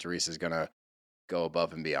of course, Teresa's gonna go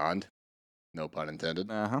above and beyond. No pun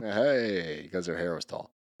intended. Uh-huh. Hey, because her hair was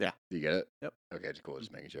tall. Yeah. Do you get it? Yep. Okay, cool.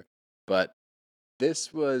 Just making sure. But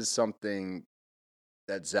this was something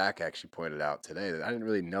that Zach actually pointed out today that I didn't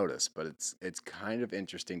really notice, but it's kind of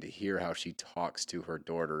interesting to hear how she talks to her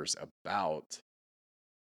daughters about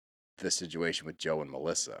the situation with Joe and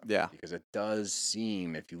Melissa. Yeah. Because it does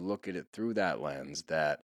seem, if you look at it through that lens,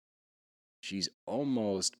 that she's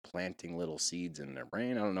almost planting little seeds in their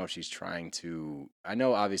brain. I don't know if she's trying to. I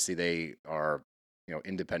know obviously they are,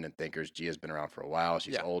 independent thinkers. Gia's been around for a while.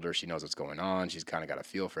 She's older. She knows what's going on. She's kind of got a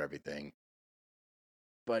feel for everything.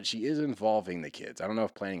 But she is involving the kids. I don't know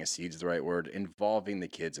if planting a seed is the right word. Involving the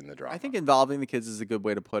kids in the drama. I think involving the kids is a good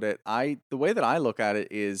way to put it. The way that I look at it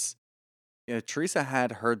is, Teresa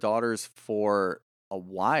had her daughters for a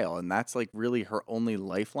while, and that's like really her only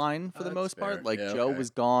lifeline for the That's most part. fair. Like Yeah, Joe okay.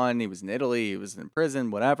 was gone, he was in Italy, he was in prison,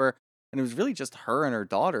 whatever, and it was really just her and her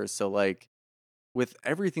daughters. So like, with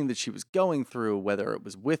everything that she was going through, whether it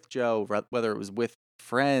was with Joe, whether it was with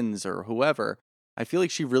friends or whoever, I feel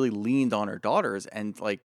like she really leaned on her daughters, and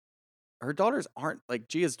like her daughters aren't like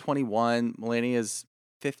Gia's 21, Melania's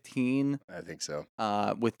 15. I think so.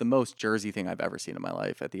 With the most Jersey thing I've ever seen in my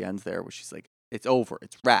life at the end there, where she's like, it's over,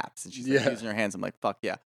 it's wraps. And she's like using her hands. I'm like, fuck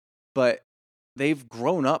yeah. But they've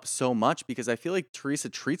grown up so much because I feel like Teresa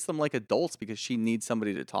treats them like adults because she needs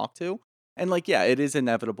somebody to talk to. And like, yeah, it is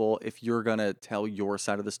inevitable if you're going to tell your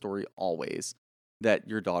side of the story always that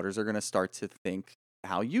your daughters are going to start to think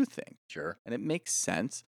how you think. Sure. And it makes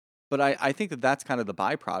sense. But I think that that's kind of the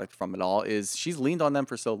byproduct from it all is she's leaned on them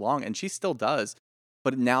for so long and she still does.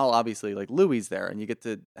 But now obviously like Louie's there and you get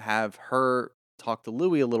to have her talk to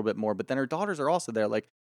Louie a little bit more. But then her daughters are also there. Like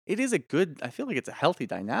it is I feel like it's a healthy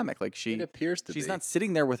dynamic. Like It appears to she's be. not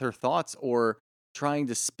sitting there with her thoughts or trying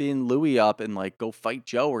to spin Louie up and like go fight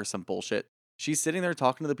Joe or some bullshit. She's sitting there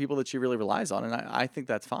talking to the people that she really relies on. And I think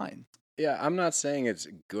that's fine. Yeah, I'm not saying it's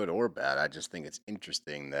good or bad. I just think it's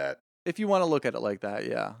interesting that, If you want to look at it like that,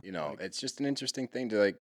 yeah. it's just an interesting thing to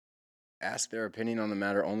like ask their opinion on the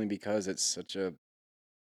matter only because it's such a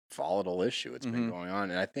volatile issue. It's been going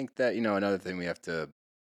on. And I think that, another thing we have to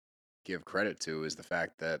give credit to is the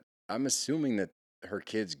fact that I'm assuming that her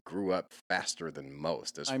kids grew up faster than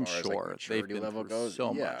most as I'm far as sure. like They've maturity been level through goes.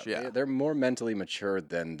 so much, yeah. They're more mentally mature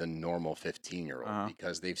than the normal 15-year-old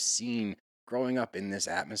because they've seen growing up in this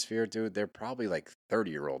atmosphere, dude. They're probably like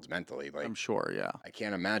 30-year-olds mentally. Like I'm sure, yeah. I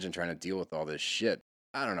can't imagine trying to deal with all this shit.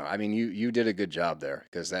 I don't know. I mean, you did a good job there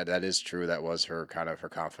because that is true. That was her kind of her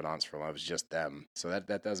confidants for when it was just them. So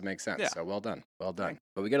that does make sense. Yeah. So well done.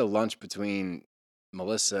 But we get a lunch between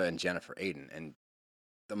Melissa and Jennifer Aiden, and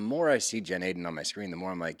the more I see Jen Aiden on my screen, the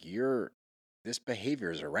more I'm like, this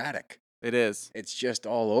behavior is erratic. It is. It's just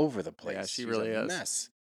all over the place. Yeah, she She's really a is. mess.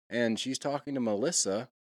 And she's talking to Melissa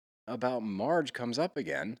about Marge comes up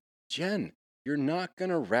again. Jen, you're not going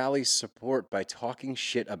to rally support by talking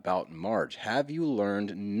shit about Marge. Have you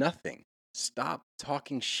learned nothing? Stop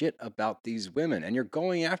talking shit about these women. And you're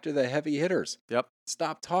going after the heavy hitters. Yep.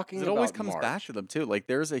 Stop talking It about always comes Marge. back to them, too. Like,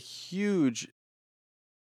 there's a huge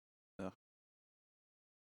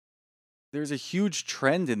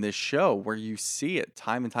trend in this show where you see it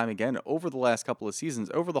time and time again over the last couple of seasons,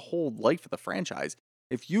 over the whole life of the franchise.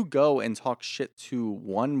 If you go and talk shit to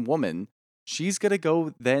one woman, she's going to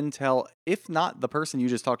go then tell, if not the person you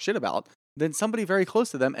just talked shit about, then somebody very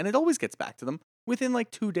close to them, and it always gets back to them within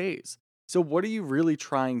like 2 days. So what are you really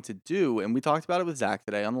trying to do? And we talked about it with Zach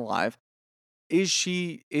today on the live.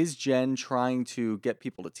 Is Jen trying to get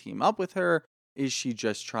people to team up with her? Is she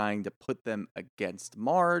just trying to put them against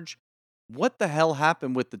Marge? What the hell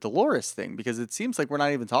happened with the Dolores thing? Because it seems like we're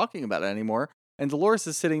not even talking about it anymore. And Dolores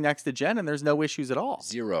is sitting next to Jen and there's no issues at all.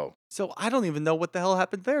 Zero. So I don't even know what the hell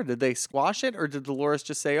happened there. Did they squash it or did Dolores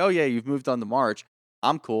just say, oh yeah, you've moved on to Marge.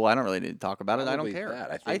 I'm cool. I don't really need to talk about it. I don't Probably care.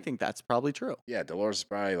 that. I think that's probably true. Yeah, Dolores is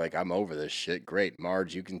probably like, I'm over this shit. Great.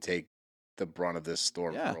 Marge, you can take the brunt of this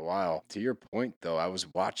storm for a while. To your point, though, I was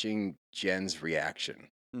watching Jen's reaction.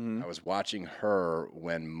 I was watching her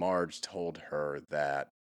when Marge told her that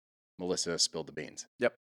Melissa spilled the beans.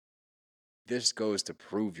 Yep. This goes to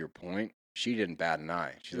prove your point. She didn't bat an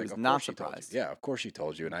eye. She's like, was of not course she told surprised. you. Yeah, of course she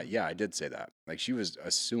told you. And I did say that. Like, she was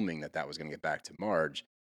assuming that was going to get back to Marge.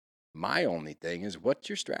 My only thing is, what's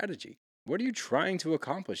your strategy? What are you trying to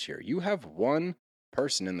accomplish here? You have one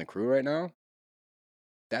person in the crew right now.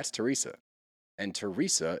 That's Teresa. And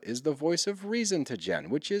Teresa is the voice of reason to Jen,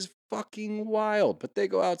 which is fucking wild. But they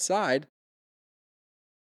go outside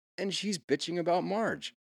and she's bitching about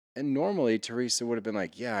Marge. And normally Teresa would have been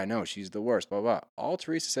like, yeah, I know, she's the worst, blah, blah. All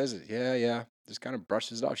Teresa says is, yeah, just kind of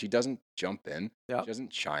brushes it off. She doesn't jump in. Yep. She doesn't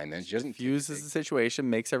chime in. She doesn't diffuses the situation,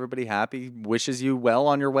 makes everybody happy, wishes you well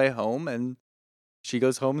on your way home, and she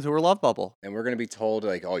goes home to her love bubble. And we're going to be told,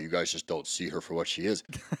 like, oh, you guys just don't see her for what she is.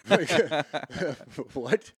 Like,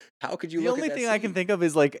 what? How could you The look only at that thing I can scene? think of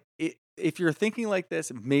is, like, if you're thinking like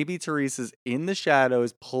this, maybe Teresa's in the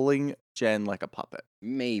shadows pulling Jen like a puppet.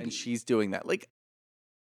 Maybe. And she's doing that. Like,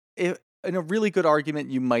 if, in a really good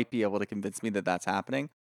argument, you might be able to convince me that that's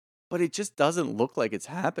happening. But it just doesn't look like it's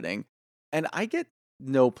happening. And I get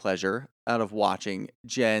no pleasure out of watching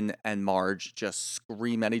Jen and Marge just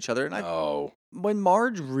scream at each other. And when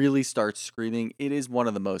Marge really starts screaming, it is one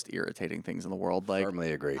of the most irritating things in the world. Like,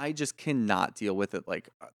 firmly agree. I just cannot deal with it. Like,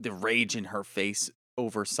 the rage in her face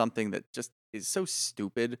over something that just is so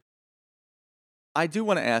stupid. I do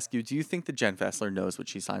want to ask you, do you think that Jen Fessler knows what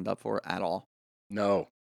she signed up for at all? No.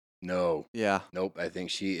 Yeah. Nope. I think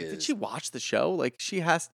she is. Did she watch the show? Like, she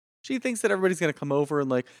thinks that everybody's going to come over and,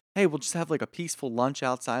 like, hey, we'll just have, like, a peaceful lunch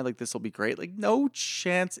outside. Like, this will be great. Like, no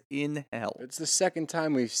chance in hell. It's the second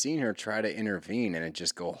time we've seen her try to intervene and it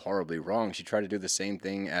just go horribly wrong. She tried to do the same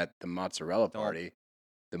thing at the mozzarella party,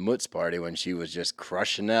 the Mutz party, when she was just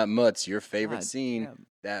crushing that Mutz, your favorite God scene, damn.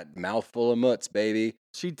 that mouthful of Mutz, baby.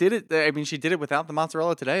 She did it. I mean, she did it without the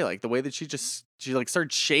mozzarella today. Like, the way that she like,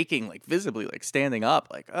 started shaking, like, visibly, like, standing up.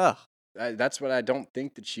 Like, ugh. That's what I don't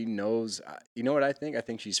think that she knows. You know what I think? I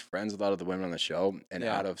think she's friends with a lot of the women on the show, and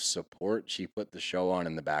out of support, she put the show on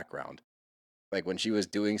in the background. Like when she was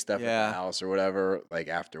doing stuff at the house or whatever, like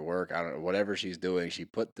after work, I don't know, whatever she's doing, she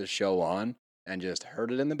put the show on and just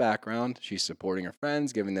heard it in the background. She's supporting her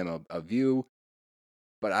friends, giving them a view.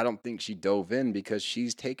 But I don't think she dove in because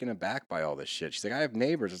she's taken aback by all this shit. She's like, I have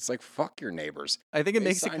neighbors. It's like, fuck your neighbors. I think it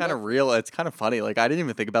makes it kind of real. It's kind of funny. Like, I didn't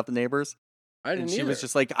even think about the neighbors. I didn't. And she was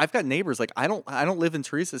just like, I've got neighbors. Like, I don't live in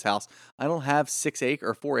Teresa's house. I don't have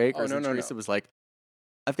 4 acres. no, and no, Teresa was like,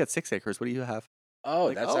 I've got 6 acres. What do you have? Oh,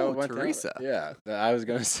 like, that's how it went down? Teresa. Yeah, I was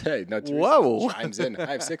gonna say. No, Teresa Whoa. chimes in.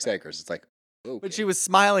 I have 6 acres. It's like, okay. But she was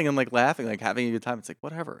smiling and, like, laughing, like, having a good time. It's like,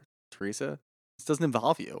 whatever, Teresa. This doesn't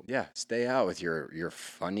involve you. Yeah, stay out with your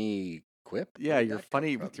funny quip. Yeah, you're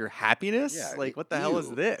funny with your happiness. Yeah, like, what the hell is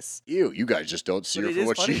this? Ew, you guys just don't see But her it for is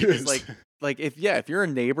what funny she because, is. like if you're a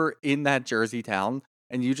neighbor in that Jersey town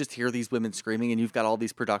and you just hear these women screaming and you've got all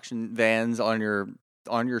these production vans on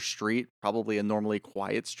your street, probably a normally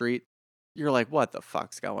quiet street, you're like, what the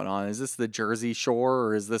fuck's going on? Is this the Jersey Shore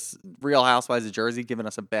or is this Real Housewives of Jersey giving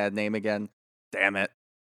us a bad name again? Damn it.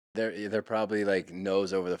 They're probably like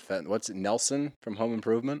nose over the fence. What's it, Nelson from Home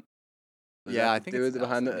Improvement? Was Yeah, that I the think dude it's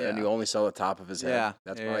behind Nelson, and you only saw the top of his head. Yeah,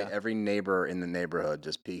 That's yeah, probably yeah. every neighbor in the neighborhood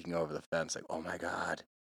just peeking over the fence, like, oh my god,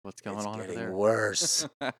 What's going on over getting there? worse.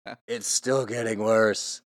 It's still getting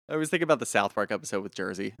worse. I was thinking about the South Park episode with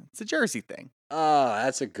Jersey. It's a Jersey thing. Oh,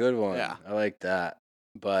 that's a good one. Yeah. I like that.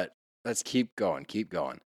 But let's keep going.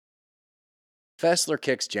 Fessler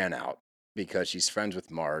kicks Jen out because she's friends with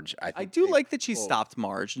Marge. I do like that she stopped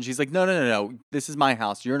Marge and she's like, no. This is my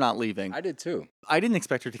house. You're not leaving. I did too. I didn't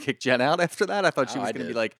expect her to kick Jen out after that. I thought she Oh, was I going to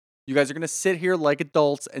be did. like, you guys are going to sit here like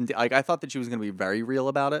adults. And like, I thought that she was going to be very real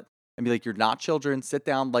about it and be like, you're not children. Sit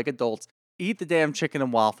down like adults. Eat the damn chicken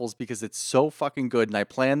and waffles because it's so fucking good. And I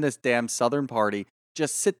planned this damn Southern party.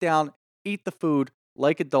 Just sit down, eat the food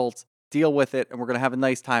like adults, deal with it. And we're going to have a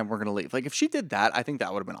nice time. We're going to leave. Like, if she did that, I think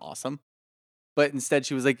that would have been awesome. But instead,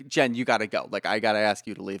 she was like, Jen, you got to go. Like, I got to ask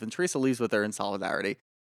you to leave. And Teresa leaves with her in solidarity.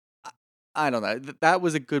 I don't know. That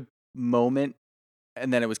was a good moment.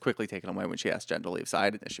 And then it was quickly taken away when she asked Jen to leave. So I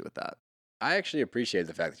had an issue with that. I actually appreciate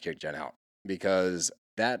the fact that you kicked Jen out because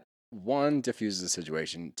that, one, diffuses the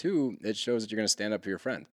situation. Two, it shows that you're going to stand up for your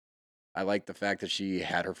friend. I like the fact that she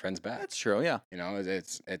had her friends back. That's true, yeah. You know,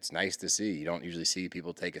 it's nice to see. You don't usually see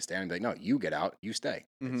people take a stand and be like, no, you get out, you stay.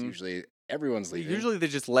 It's usually everyone's leaving. Usually they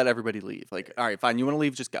just let everybody leave. Like, all right, fine, you want to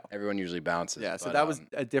leave, just go. Everyone usually bounces. Yeah, so but, that was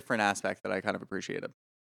a different aspect that I kind of appreciated.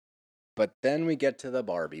 But then we get to the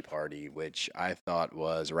Barbie party, which I thought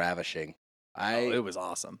was ravishing. It was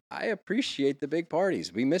awesome. I appreciate the big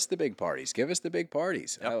parties. We miss the big parties. Give us the big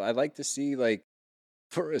parties. Yep. I'd like to see, like,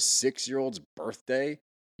 for a 6-year-old's birthday,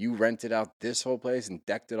 you rented out this whole place and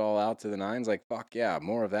decked it all out to the nines. Like, fuck yeah,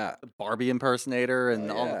 more of that. The Barbie impersonator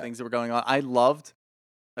and all the yeah. things that were going on. I loved,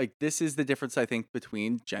 like, this is the difference, I think,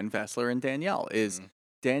 between Jen Fessler and Danielle, is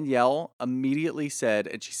Danielle immediately said,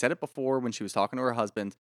 and she said it before when she was talking to her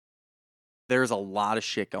husband, there's a lot of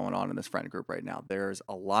shit going on in this friend group right now. There's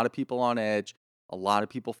a lot of people on edge, a lot of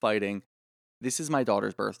people fighting. this is my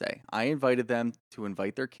daughter's birthday. I invited them to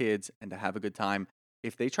invite their kids and to have a good time.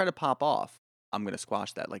 If they try to pop off, I'm going to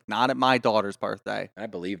squash that. Like, not at my daughter's birthday. I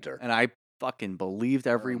believed her. And I fucking believed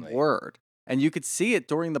every Firmly. word. And you could see it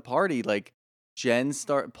during the party. Like, Jen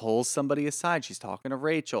pulls somebody aside. She's talking to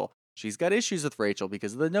Rachel. She's got issues with Rachel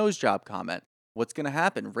because of the nose job comment. What's going to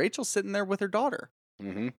happen? Rachel's sitting there with her daughter.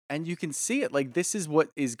 Mm-hmm. And you can see it. Like, this is what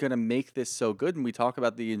is going to make this so good. And we talk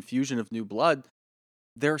about the infusion of new blood.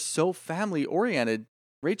 They're so family oriented.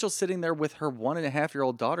 Rachel's sitting there with her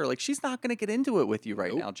 1.5-year-old daughter. Like, she's not going to get into it with you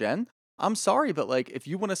right now, Jen. I'm sorry, but like, if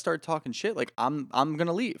you want to start talking shit, like, I'm going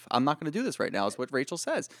to leave. I'm not going to do this right now, is what Rachel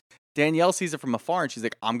says. Danielle sees it from afar and she's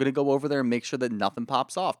like, I'm going to go over there and make sure that nothing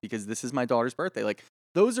pops off because this is my daughter's birthday. Like,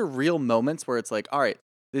 those are real moments where it's like, all right,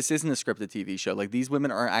 this isn't a scripted TV show. Like, these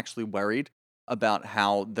women are actually worried about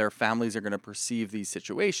how their families are going to perceive these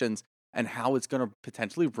situations and how it's going to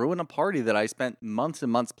potentially ruin a party that I spent months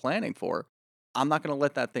and months planning for. I'm not going to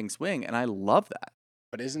let that thing swing, and I love that.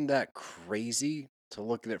 But isn't that crazy to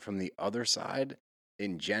look at it from the other side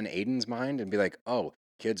in Jen Aiden's mind and be like, oh,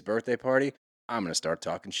 kid's birthday party? I'm going to start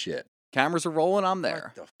talking shit. Cameras are rolling, I'm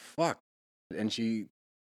there. What the fuck? And she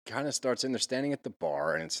kind of starts in there standing at the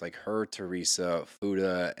bar, and it's like her, Teresa,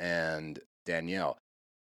 Fuda, and Danielle.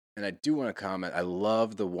 And I do want to comment, I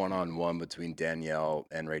love the one-on-one between Danielle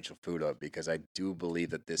and Rachel Fuda because I do believe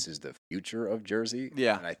that this is the future of Jersey.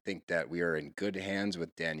 Yeah. And I think that we are in good hands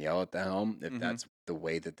with Danielle at the helm if that's the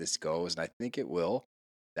way that this goes. And I think it will.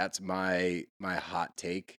 That's my hot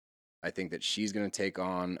take. I think that she's going to take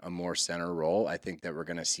on a more center role. I think that we're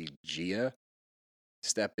going to see Gia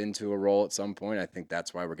step into a role at some point. I think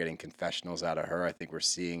that's why we're getting confessionals out of her. I think we're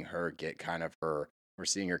seeing her get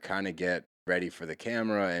get ready for the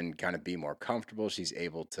camera and kind of be more comfortable. She's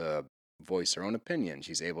able to voice her own opinion.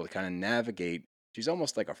 She's able to kind of navigate. She's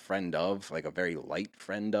almost like a friend of, like a very light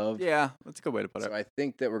friend of. Yeah, that's a good way to put it. So I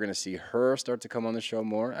think that we're going to see her start to come on the show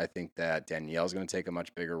more. I think that Danielle's going to take a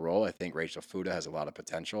much bigger role. I think Rachel Fuda has a lot of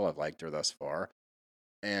potential. I've liked her thus far.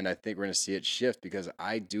 And I think we're going to see it shift because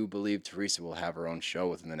I do believe Teresa will have her own show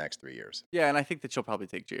within the next 3 years. Yeah, and I think that she'll probably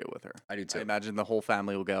take Gia with her. I do too. I imagine the whole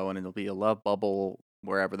family will go and it'll be a love bubble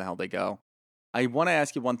wherever the hell they go. I want to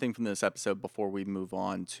ask you one thing from this episode before we move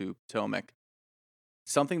on to Potomac.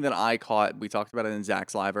 Something that I caught, we talked about it in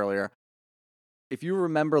Zach's Live earlier. If you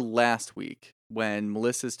remember last week when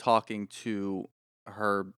Melissa's talking to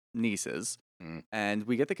her nieces and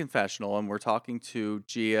we get the confessional and we're talking to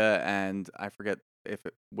Gia and I forget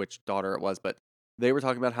which daughter it was, but they were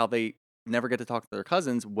talking about how they never get to talk to their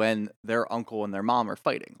cousins when their uncle and their mom are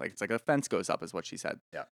fighting. Like, it's like a fence goes up is what she said.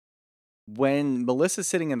 Yeah. When Melissa's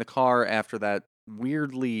sitting in the car after that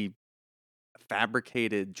weirdly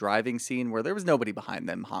fabricated driving scene where there was nobody behind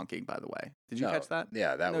them honking, by the way. Did you catch that?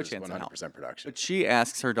 Yeah, that No was chance in hell. 100% production. But she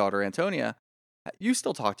asks her daughter, Antonia, you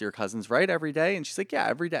still talk to your cousins, right, every day? And she's like, yeah,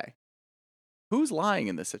 every day. Who's lying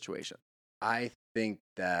in this situation? I think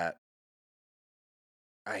that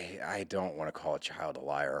I don't want to call a child a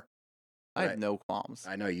liar. I have no qualms.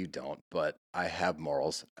 I know you don't, but I have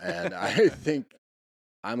morals. And I think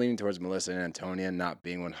I'm leaning towards Melissa and Antonia not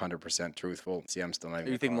being 100% truthful. See, I'm still not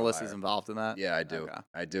even. You think Melissa's involved in that? Yeah, I do. Okay.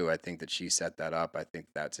 I do. I think that she set that up. I think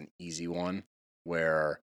that's an easy one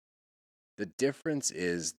where the difference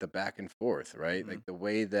is the back and forth, right? Like the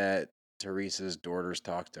way that Teresa's daughters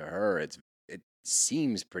talk to her, it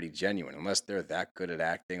seems pretty genuine, unless they're that good at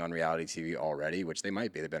acting on reality TV already, which they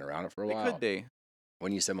might be. They've been around it for a while. It could be.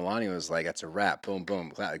 When you said Melania was like, that's a rap, boom,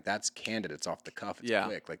 boom, like that's candid, it's off the cuff, it's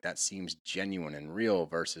quick, like that seems genuine and real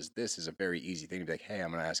versus this is a very easy thing to be like, hey, I'm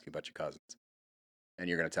going to ask you about your cousins. And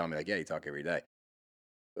you're going to tell me like, yeah, you talk every day.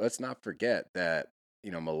 Let's not forget that,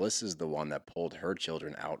 Melissa's the one that pulled her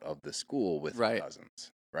children out of the school with her cousins,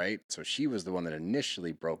 right? So she was the one that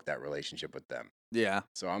initially broke that relationship with them. Yeah.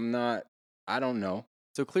 So I don't know.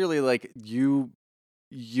 So clearly, like, you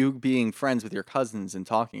being friends with your cousins and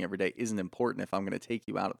talking every day isn't important if I'm going to take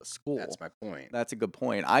you out of the school. That's my point. That's a good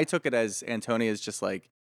point. I took it as Antonia's just like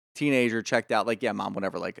teenager checked out, like, yeah, mom,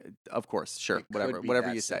 whatever, like, of course, sure,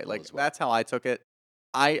 whatever you say. Like, that's how I took it.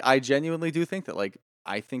 I genuinely do think that, like,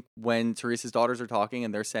 I think when Teresa's daughters are talking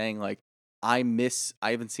and they're saying, like, I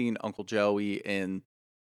haven't seen Uncle Joey in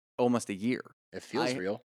almost a year. It feels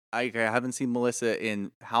real. I haven't seen Melissa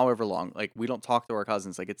in however long. Like, we don't talk to our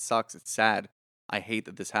cousins. Like, it sucks. It's sad. I hate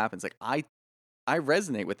that this happens. Like, I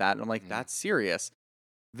resonate with that. And I'm like, that's serious.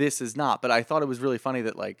 This is not. But I thought it was really funny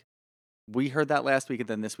that, like, we heard that last week and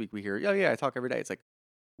then this week we hear, oh, yeah, I talk every day. It's like,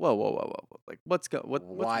 whoa. Like, what's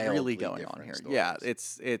really going on here? Stories. Yeah,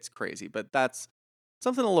 it's crazy. But that's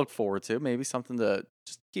something to look forward to. Maybe something to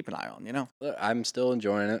just keep an eye on, Look, I'm still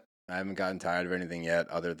enjoying it. I haven't gotten tired of anything yet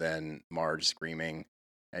other than Marge screaming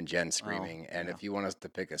and Jen screaming. And yeah. if you want us to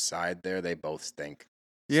pick a side there, they both stink.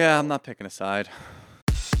 Yeah, So- I'm not picking a side.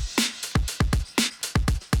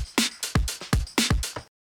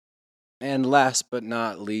 And last but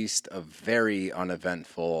not least, a very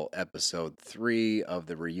uneventful episode 3 of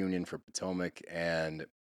the reunion for Potomac. And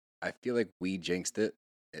I feel like we jinxed it.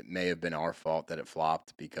 It may have been our fault that it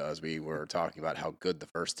flopped because we were talking about how good the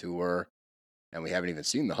first 2 were. And we haven't even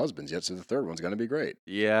seen the husbands yet, so the third one's going to be great.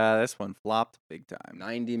 Yeah, this one flopped big time.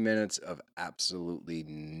 90 minutes of absolutely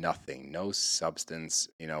nothing, no substance.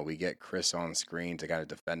 You know, we get Chris on screen to kind of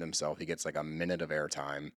defend himself. He gets like a minute of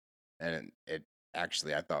airtime, and it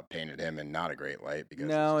actually, I thought, painted him in not a great light because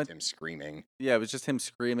No, it's just him screaming. Yeah, it was just him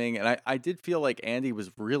screaming, and I did feel like Andy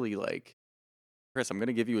was really like, Chris, I'm going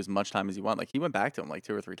to give you as much time as you want. Like, he went back to him like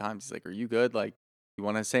 2 or 3 times. He's like, are you good? Like, you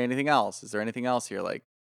want to say anything else? Is there anything else here? Like,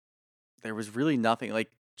 there was really nothing.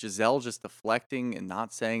 Like, Giselle just deflecting and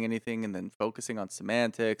not saying anything and then focusing on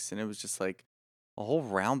semantics, and it was just like a whole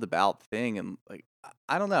roundabout thing. And like,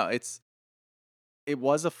 I don't know. It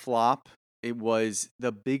was a flop. It was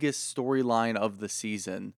the biggest storyline of the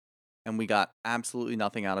season, and we got absolutely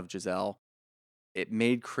nothing out of Giselle. It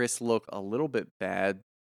made Chris look a little bit bad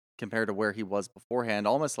compared to where he was beforehand.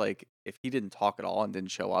 Almost like if he didn't talk at all and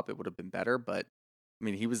didn't show up, it would have been better. But I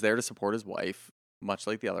mean, he was there to support his wife, much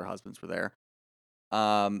like the other husbands were there.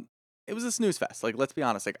 It was a snooze fest. Like, let's be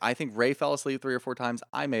honest. Like, I think Ray fell asleep 3 or 4 times.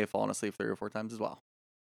 I may have fallen asleep 3 or 4 times as well.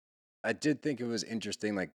 I did think it was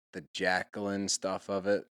interesting, like the Jacqueline stuff of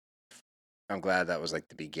it. I'm glad that was like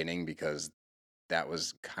the beginning because that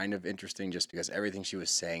was kind of interesting just because everything she was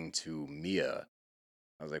saying to Mia,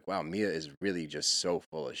 I was like, wow, Mia is really just so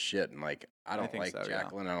full of shit. And like, I don't think like so, yeah.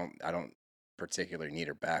 Jacqueline. I don't particularly need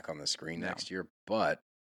her back on the screen No. next year, but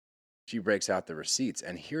she breaks out the receipts.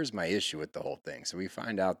 And here's my issue with the whole thing. So we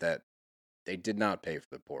find out that they did not pay for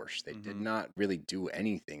the Porsche. They did not really do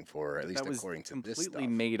anything for her, at least That was according to this completely stuff.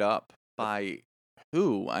 made up by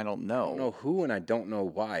who? I don't know. I don't know who, and I don't know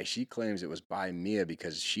why. She claims it was by Mia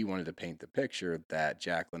because she wanted to paint the picture that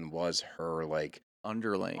Jacqueline was her like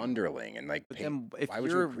Underling. and like But paint. then if Why would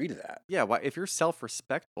you you're- agree to that? Yeah, why? If you're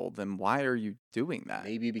self-respectful, then why are you doing that?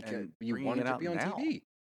 Maybe because and you bringing wanted it to out be on now? TV.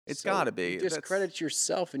 It's So gotta be. You That's- discredit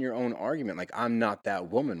yourself in your own argument. Like, I'm not that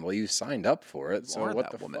woman. Well, you signed up for it, You so are what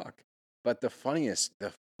that the woman. fuck? But the funniest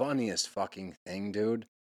fucking thing, dude,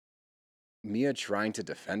 Mia trying to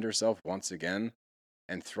defend herself once again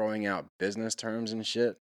and throwing out business terms and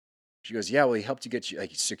shit. She goes, yeah, well, he helped you get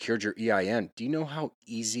like secured your EIN. Do you know how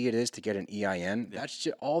easy it is to get an EIN? Yeah. That's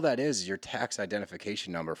just, all that is your tax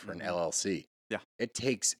identification number for an LLC. Yeah. It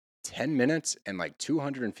takes 10 minutes and like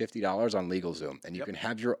 $250 on LegalZoom, and you Yep. can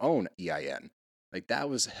have your own EIN. Like, that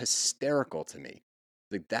was hysterical to me.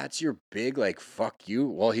 Like, that's your big, like, fuck you.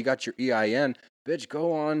 Well, he got your EIN. Bitch,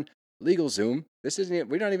 go on LegalZoom. This isn't,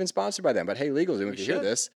 we're not even sponsored by them, but hey, LegalZoom, We if you hear should.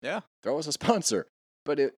 this, Yeah. throw us a sponsor.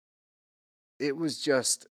 But it was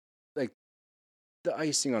just like the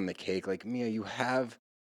icing on the cake. Like, Mia, you have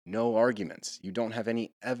no arguments. You don't have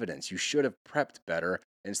any evidence. You should have prepped better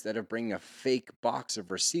instead of bringing a fake box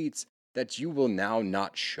of receipts that you will now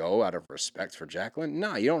not show out of respect for Jacqueline.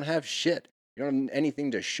 Nah, you don't have shit. You don't have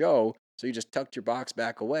anything to show, so you just tucked your box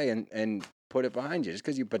back away and put it behind you. Just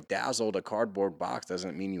because you bedazzled a cardboard box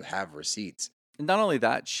doesn't mean you have receipts. And not only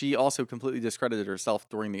that, she also completely discredited herself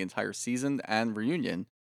during the entire season and reunion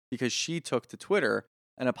because she took to Twitter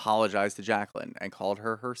and apologized to Jacqueline and called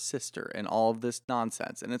her her sister and all of this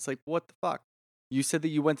nonsense. And it's like, what the fuck? You said that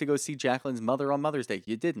you went to go see Jacqueline's mother on Mother's Day.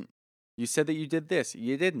 You didn't. You said that you did this.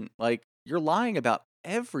 You didn't. Like, you're lying about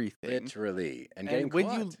everything. Literally. And And getting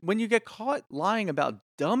caught. when you get caught lying about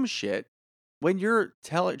dumb shit, when you're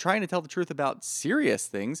trying to tell the truth about serious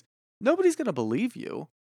things, nobody's going to believe you.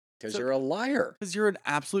 Because So- you're a liar. Because you're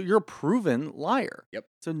a proven liar. Yep.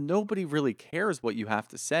 So nobody really cares what you have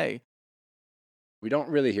to say. We don't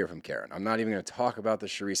really hear from Karen. I'm not even going to talk about the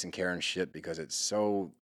Charisse and Karen shit because it's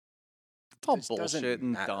so. It's all This doesn't bullshit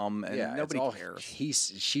and matter. dumb, and Yeah, it's nobody all cares. She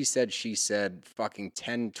said fucking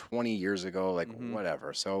 10, 20 years ago, like Mhm.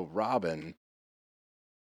 whatever. So Robin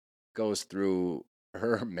goes through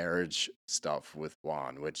her marriage stuff with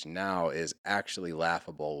Juan, which now is actually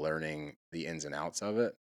laughable learning the ins and outs of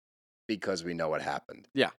it because we know what happened.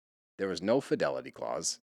 Yeah. There was no fidelity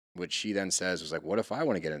clause, which she then says was like, what if I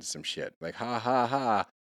want to get into some shit? Like, ha ha ha.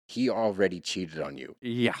 He already cheated on you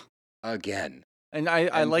Yeah. again. And I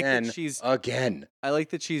And like then that she's again. I like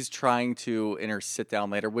that she's trying to in her sit down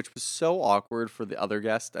later, which was so awkward for the other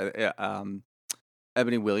guest.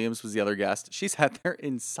 Ebony Williams was the other guest. She sat there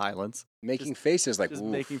in silence, Making faces like, just oof,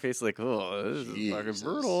 making faces like, "Oh, this is fucking Jesus,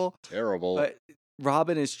 brutal." terrible. But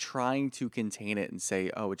Robin is trying to contain it and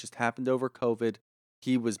say, "Oh, it just happened over COVID.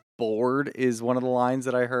 He was bored," is one of the lines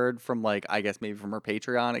that I heard from, like, I guess maybe from her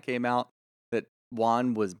Patreon. It came out that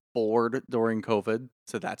Juan was bored during COVID,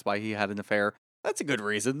 so that's why he had an affair. That's a good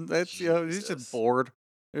reason. That's he's Jesus. just bored.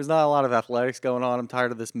 There's not a lot of athletics going on. I'm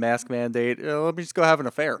tired of this mask mandate. Let me just go have an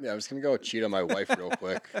affair. Yeah, I'm just gonna go cheat on my wife real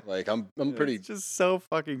quick. Like I'm pretty. It's just so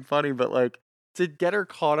fucking funny, but like to get her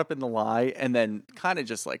caught up in the lie and then kind of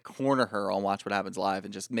just like corner her on Watch What Happens Live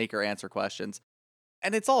and just make her answer questions.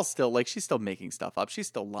 And it's all still like she's still making stuff up. She's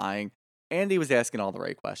still lying. Andy was asking all the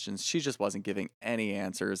right questions. She just wasn't giving any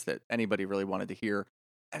answers that anybody really wanted to hear.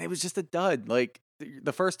 And it was just a dud. Like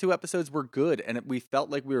the first 2 episodes were good and we felt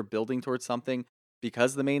like we were building towards something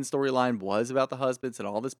because the main storyline was about the husbands and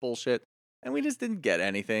all this bullshit. And we just didn't get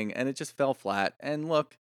anything and it just fell flat. And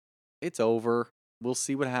look, it's over. We'll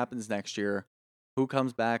see what happens next year. Who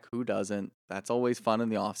comes back, who doesn't. That's always fun in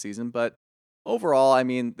the off season. But overall, I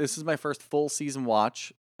mean, this is my first full season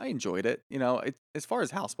watch. I enjoyed it. You know, as far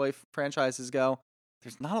as housewife franchises go,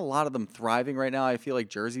 there's not a lot of them thriving right now. I feel like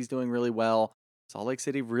Jersey's doing really well. Salt Lake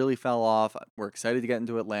City really fell off. We're excited to get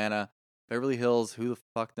into Atlanta. Beverly Hills, who the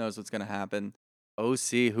fuck knows what's going to happen?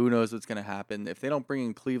 OC, who knows what's going to happen? If they don't bring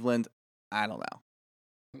in Cleveland, I don't know.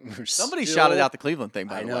 Somebody shouted out the Cleveland thing,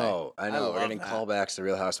 by the way. I know. We're love getting that. callbacks to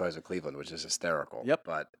Real Housewives of Cleveland, which is hysterical. Yep.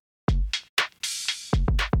 But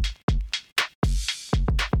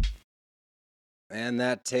and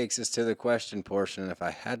that takes us to the question portion. If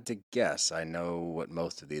I had to guess, I know what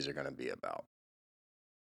most of these are going to be about.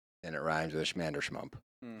 And it rhymes with a schmander schmump.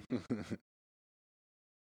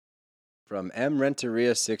 From M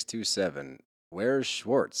Renteria 627, where's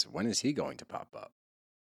Schwartz? When is he going to pop up?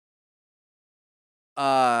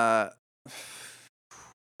 I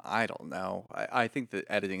don't know. I think the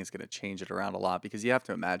editing is going to change it around a lot because you have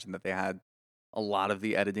to imagine that they had a lot of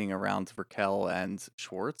the editing around Raquel and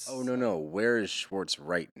Schwartz. Oh, no. Where is Schwartz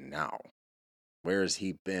right now? Where has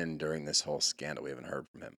he been during this whole scandal? We haven't heard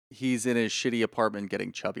from him. He's in his shitty apartment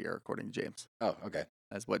getting chubbier, according to James. Oh, okay.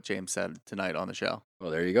 That's what James said tonight on the show. Well,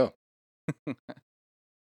 there you go.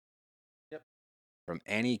 Yep. From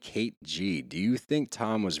Annie Kate G. Do you think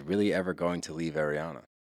Tom was really ever going to leave Ariana?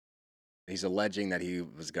 He's alleging that he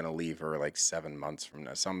was going to leave her like 7 months from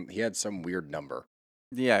now. He had some weird number.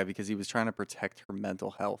 Yeah, because he was trying to protect her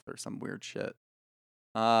mental health or some weird shit.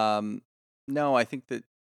 No, I think that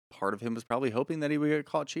part of him was probably hoping that he would get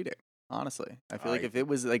caught cheating. Honestly, I feel like if it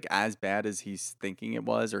was like as bad as he's thinking it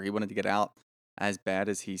was, or he wanted to get out as bad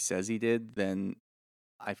as he says he did, then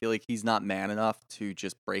I feel like he's not man enough to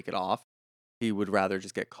just break it off. He would rather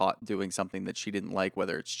just get caught doing something that she didn't like,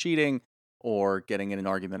 whether it's cheating or getting in an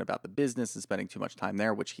argument about the business and spending too much time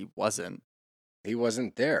there, which he wasn't. He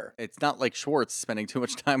wasn't there. It's not like Schwartz spending too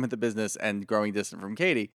much time with the business and growing distant from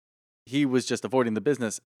Katie. He was just avoiding the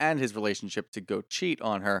business and his relationship to go cheat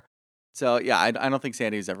on her. So, yeah, I don't think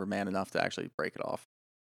Sandy was ever man enough to actually break it off.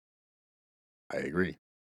 I agree.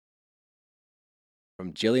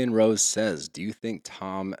 From Jillian Rose says, do you think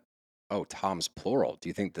Tom's plural. Do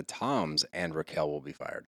you think the Toms and Raquel will be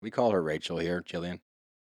fired? We call her Rachel here, Jillian.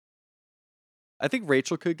 I think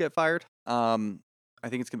Rachel could get fired. I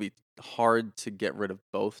think it's going to be hard to get rid of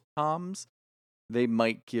both Toms. They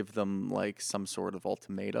might give them like some sort of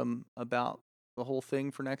ultimatum about the whole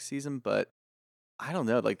thing for next season, but I don't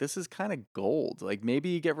know. Like this is kind of gold. Like maybe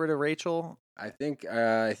you get rid of Rachel. I think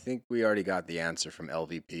we already got the answer from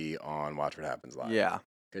LVP on Watch What Happens Live. Yeah.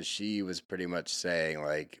 Because she was pretty much saying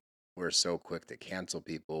like, we're so quick to cancel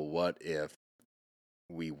people. What if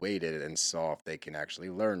we waited and saw if they can actually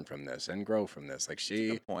learn from this and grow from this? Like That's a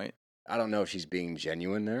good point. I don't know if she's being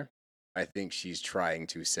genuine there. I think she's trying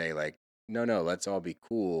to say like, no, let's all be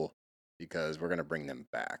cool because we're going to bring them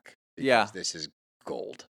back. Yeah. This is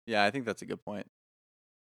gold. Yeah, I think that's a good point.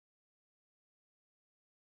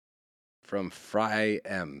 From Fry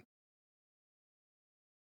M.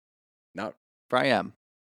 Not Fry M.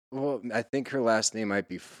 Well, I think her last name might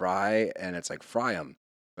be Fry, and it's like Fryem,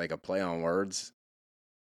 like a play on words.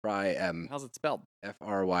 Fry M. How's it spelled?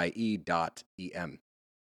 FRYE.EM.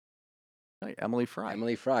 Hey, Emily Fry.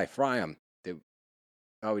 Emily Fry. Fryem.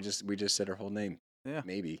 We just said her whole name. Yeah.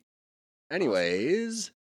 Maybe.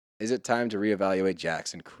 Anyways, is it time to reevaluate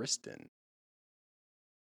Jax and Kristen?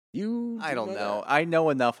 I don't know. I know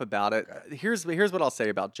enough about it. Okay. Here's what I'll say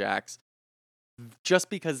about Jax. Just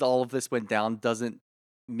because all of this went down doesn't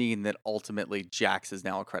mean that ultimately Jax is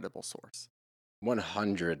now a credible source.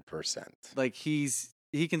 100%. Like he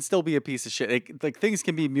can still be a piece of shit. Like things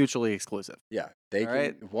can be mutually exclusive. Yeah, they All can.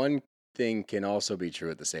 right. One thing can also be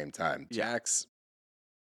true at the same time. Yeah. Jax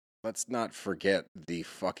let's not forget the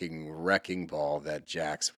fucking wrecking ball that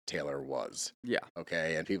Jax Taylor was. Yeah.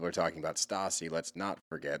 Okay, and people are talking about Stassi. Let's not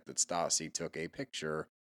forget that Stassi took a picture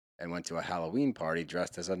and went to a Halloween party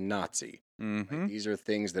dressed as a Nazi. Mm-hmm. Like, these are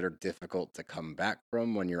things that are difficult to come back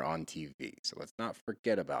from when you're on TV. So let's not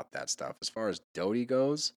forget about that stuff. As far as Dodie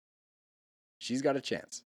goes, she's got a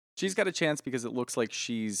chance. She's got a chance because it looks like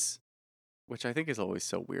she's, which I think is always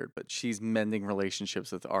so weird, but she's mending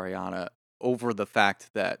relationships with Ariana over the fact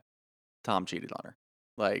that Tom cheated on her.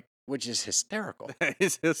 Like, Which is hysterical. that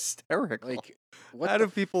is hysterical. Like, what How the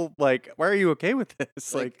do people, like, why are you okay with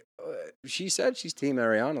this? like, she said she's Team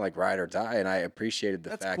Ariana, like ride or die, and I appreciated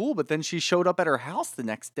the that's fact. cool, but then she showed up at her house the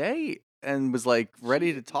next day and was, like,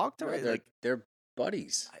 ready to talk to her. They're, Like, they're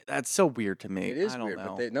buddies. that's so weird to me. It is I don't weird,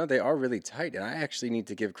 know. but they are really tight, and I actually need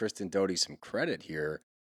to give Kristen Doty some credit here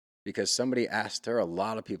because somebody asked her. A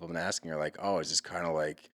lot of people have been asking her, like, "Oh, is this kind of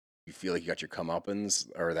like you feel like you got your comeuppance,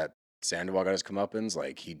 or that Sandoval got his comeuppance?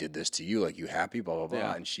 Like he did this to you? Like you happy? Blah blah blah."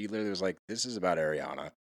 Yeah. And she literally was like, "This is about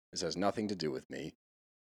Ariana. This has nothing to do with me.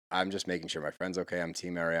 I'm just making sure my friend's okay. I'm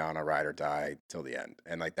Team Ariana, ride or die till the end."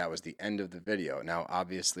 And like that was the end of the video. Now,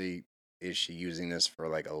 obviously, is she using this for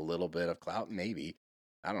like a little bit of clout? Maybe.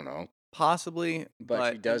 I don't know. Possibly,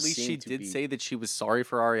 But she does at least seem she to did be- say that she was sorry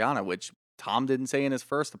for Ariana, which Tom didn't say in his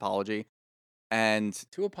first apology. And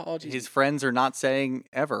Two apologies. his friends are not saying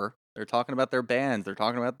ever. They're talking about their bands. They're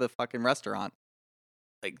talking about the fucking restaurant.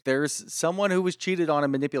 Like, there's someone who was cheated on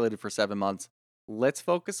and manipulated for 7 months. Let's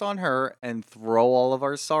focus on her and throw all of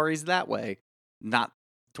our sorries that way, not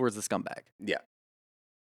towards the scumbag. Yeah.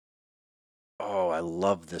 Oh, I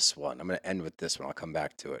love this one. I'm going to end with this one. I'll come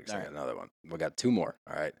back to it 'cause I All got right. another one. We got two more.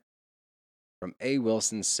 All right. From A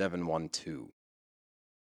Wilson 712.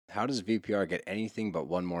 How does VPR get anything but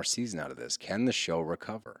one more season out of this? Can the show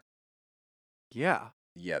recover? Yeah,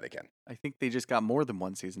 Yeah, they can. I think they just got more than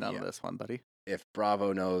one season out Yeah. of this one, buddy. If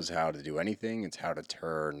Bravo knows how to do anything, it's how to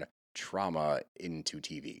turn trauma into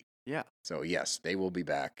TV. Yeah. So yes, they will be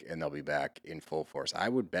back, and they'll be back in full force. I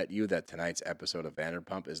would bet you that tonight's episode of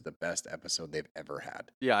Vanderpump is the best episode they've ever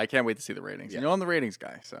had. Yeah, I can't wait to see the ratings. Yeah. You know, I'm the ratings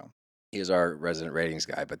guy, so. He is our resident ratings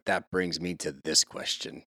guy, but that brings me to this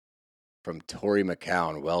question. From Tori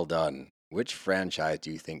McCown, well done. Which franchise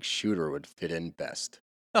do you think Shooter would fit in best?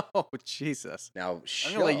 Oh, Jesus. Now,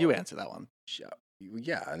 I'm going to let you answer that one.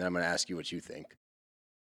 Yeah, and then I'm going to ask you what you think.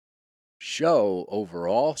 Show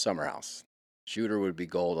overall, SumHouse. Shooter would be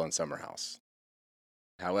gold on SumHouse.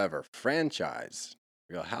 However, franchise,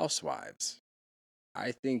 Real Housewives,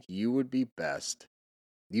 I think you would be best.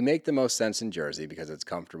 You make the most sense in Jersey because it's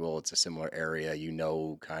comfortable. It's a similar area. You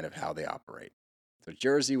know kind of how they operate. So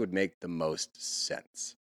Jersey would make the most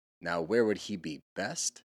sense. Now, where would he be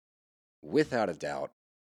best? Without a doubt,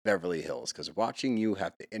 Beverly Hills. Because watching you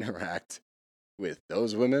have to interact with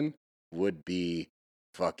those women would be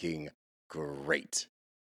fucking great.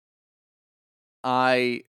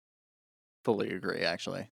 I fully agree,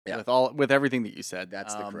 actually. Yeah. With everything that you said.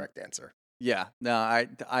 That's the correct answer. Yeah. No,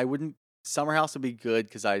 I wouldn't. SumHouse would be good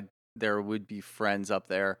because there would be friends up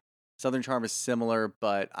there. Southern Charm is similar,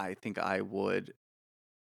 but I think I would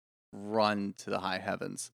run to the high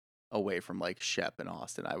heavens away from like Shep and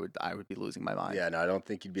Austin. I would be losing my mind. Yeah, no, I don't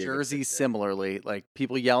think you'd be Jersey a good fit there. similarly, like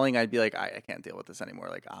people yelling, I'd be like, I can't deal with this anymore.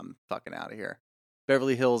 Like I'm fucking out of here.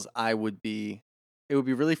 Beverly Hills, it would be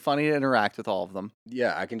really funny to interact with all of them.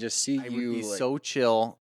 Yeah, I can just see I you would be like, so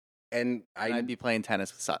chill, and and I'd be playing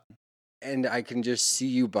tennis with Sutton. and I can just see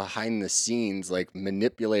you behind the scenes like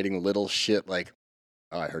manipulating little shit like,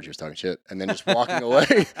 oh, I heard you was talking shit, and then just walking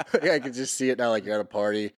away. I can just see it now, like you're at a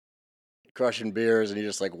party, crushing beers, and you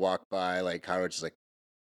just like walk by, like Howard's just like,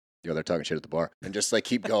 yo, they're talking shit at the bar, and just like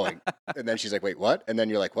keep going. And then she's like, wait, what? And then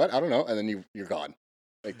you're like, what? I don't know. And then you're gone.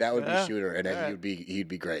 Like that would Yeah, be Shooter, and then alright. he'd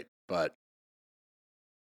be great. But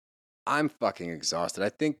I'm fucking exhausted. I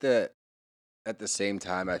think that at the same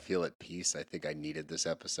time, I feel at peace. I think I needed this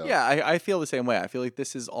episode. Yeah, I feel the same way. I feel like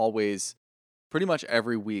this is always, pretty much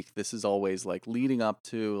every week, this is always like leading up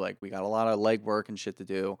to, like, we got a lot of legwork and shit to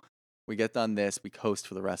do. We get done this, we coast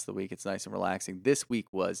for the rest of the week. It's nice and relaxing. This week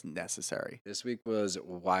was necessary. This week was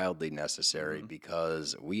wildly necessary Mhm.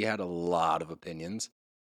 because we had a lot of opinions.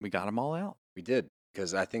 We got them all out. We did,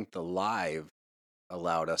 because I think the live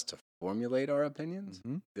allowed us to formulate our opinions.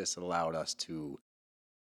 Mm-hmm. This allowed us to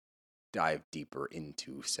dive deeper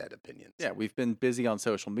into said opinions. Yeah, we've been busy on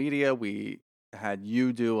social media. We had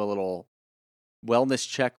you do a little wellness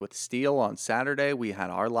check with Steele on Saturday. We had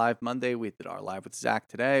our live Monday. We did our live with Zach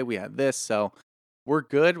today. We had this. So we're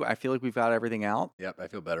good. I feel like we've got everything out. Yep, I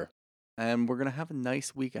feel better. And we're going to have a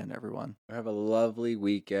nice weekend, everyone. Have a lovely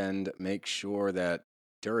weekend. Make sure that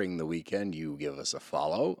during the weekend, you give us a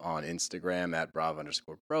follow on Instagram at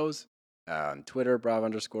Brav_Bros, on Twitter,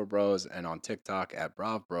 Brav_Bros, and on TikTok at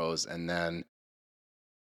Brav Bros, and then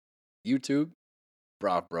YouTube,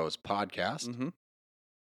 Brav Bros Podcast, Mm-hmm.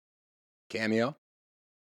 Cameo,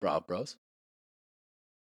 Brav Bros,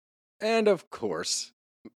 and of course,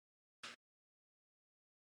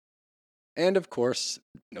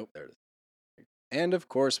 nope, there it is. And of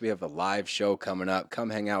course, we have a live show coming up. Come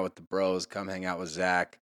hang out with the bros. Come hang out with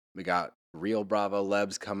Zach. We got real Bravo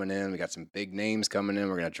Lebs coming in. We got some big names coming in.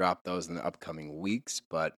 We're going to drop those in the upcoming weeks.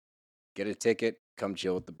 But get a ticket. Come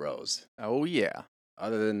chill with the bros. Oh, yeah.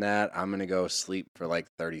 Other than that, I'm going to go sleep for like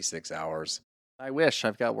 36 hours. I wish.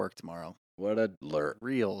 I've got work tomorrow. What a lurd.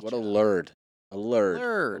 Real. What job. a lurd. A lurd.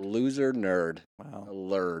 Lurd. A loser nerd. Wow. A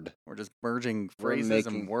lurd. We're just merging We're phrases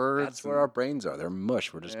and words. That's where our brains are. They're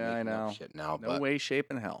mush. We're just Yeah, I making know. up shit now. No but way,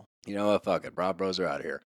 shape, in hell. you know what? Fuck it. Brav Bros are out of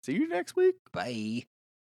here. See you next week. Bye.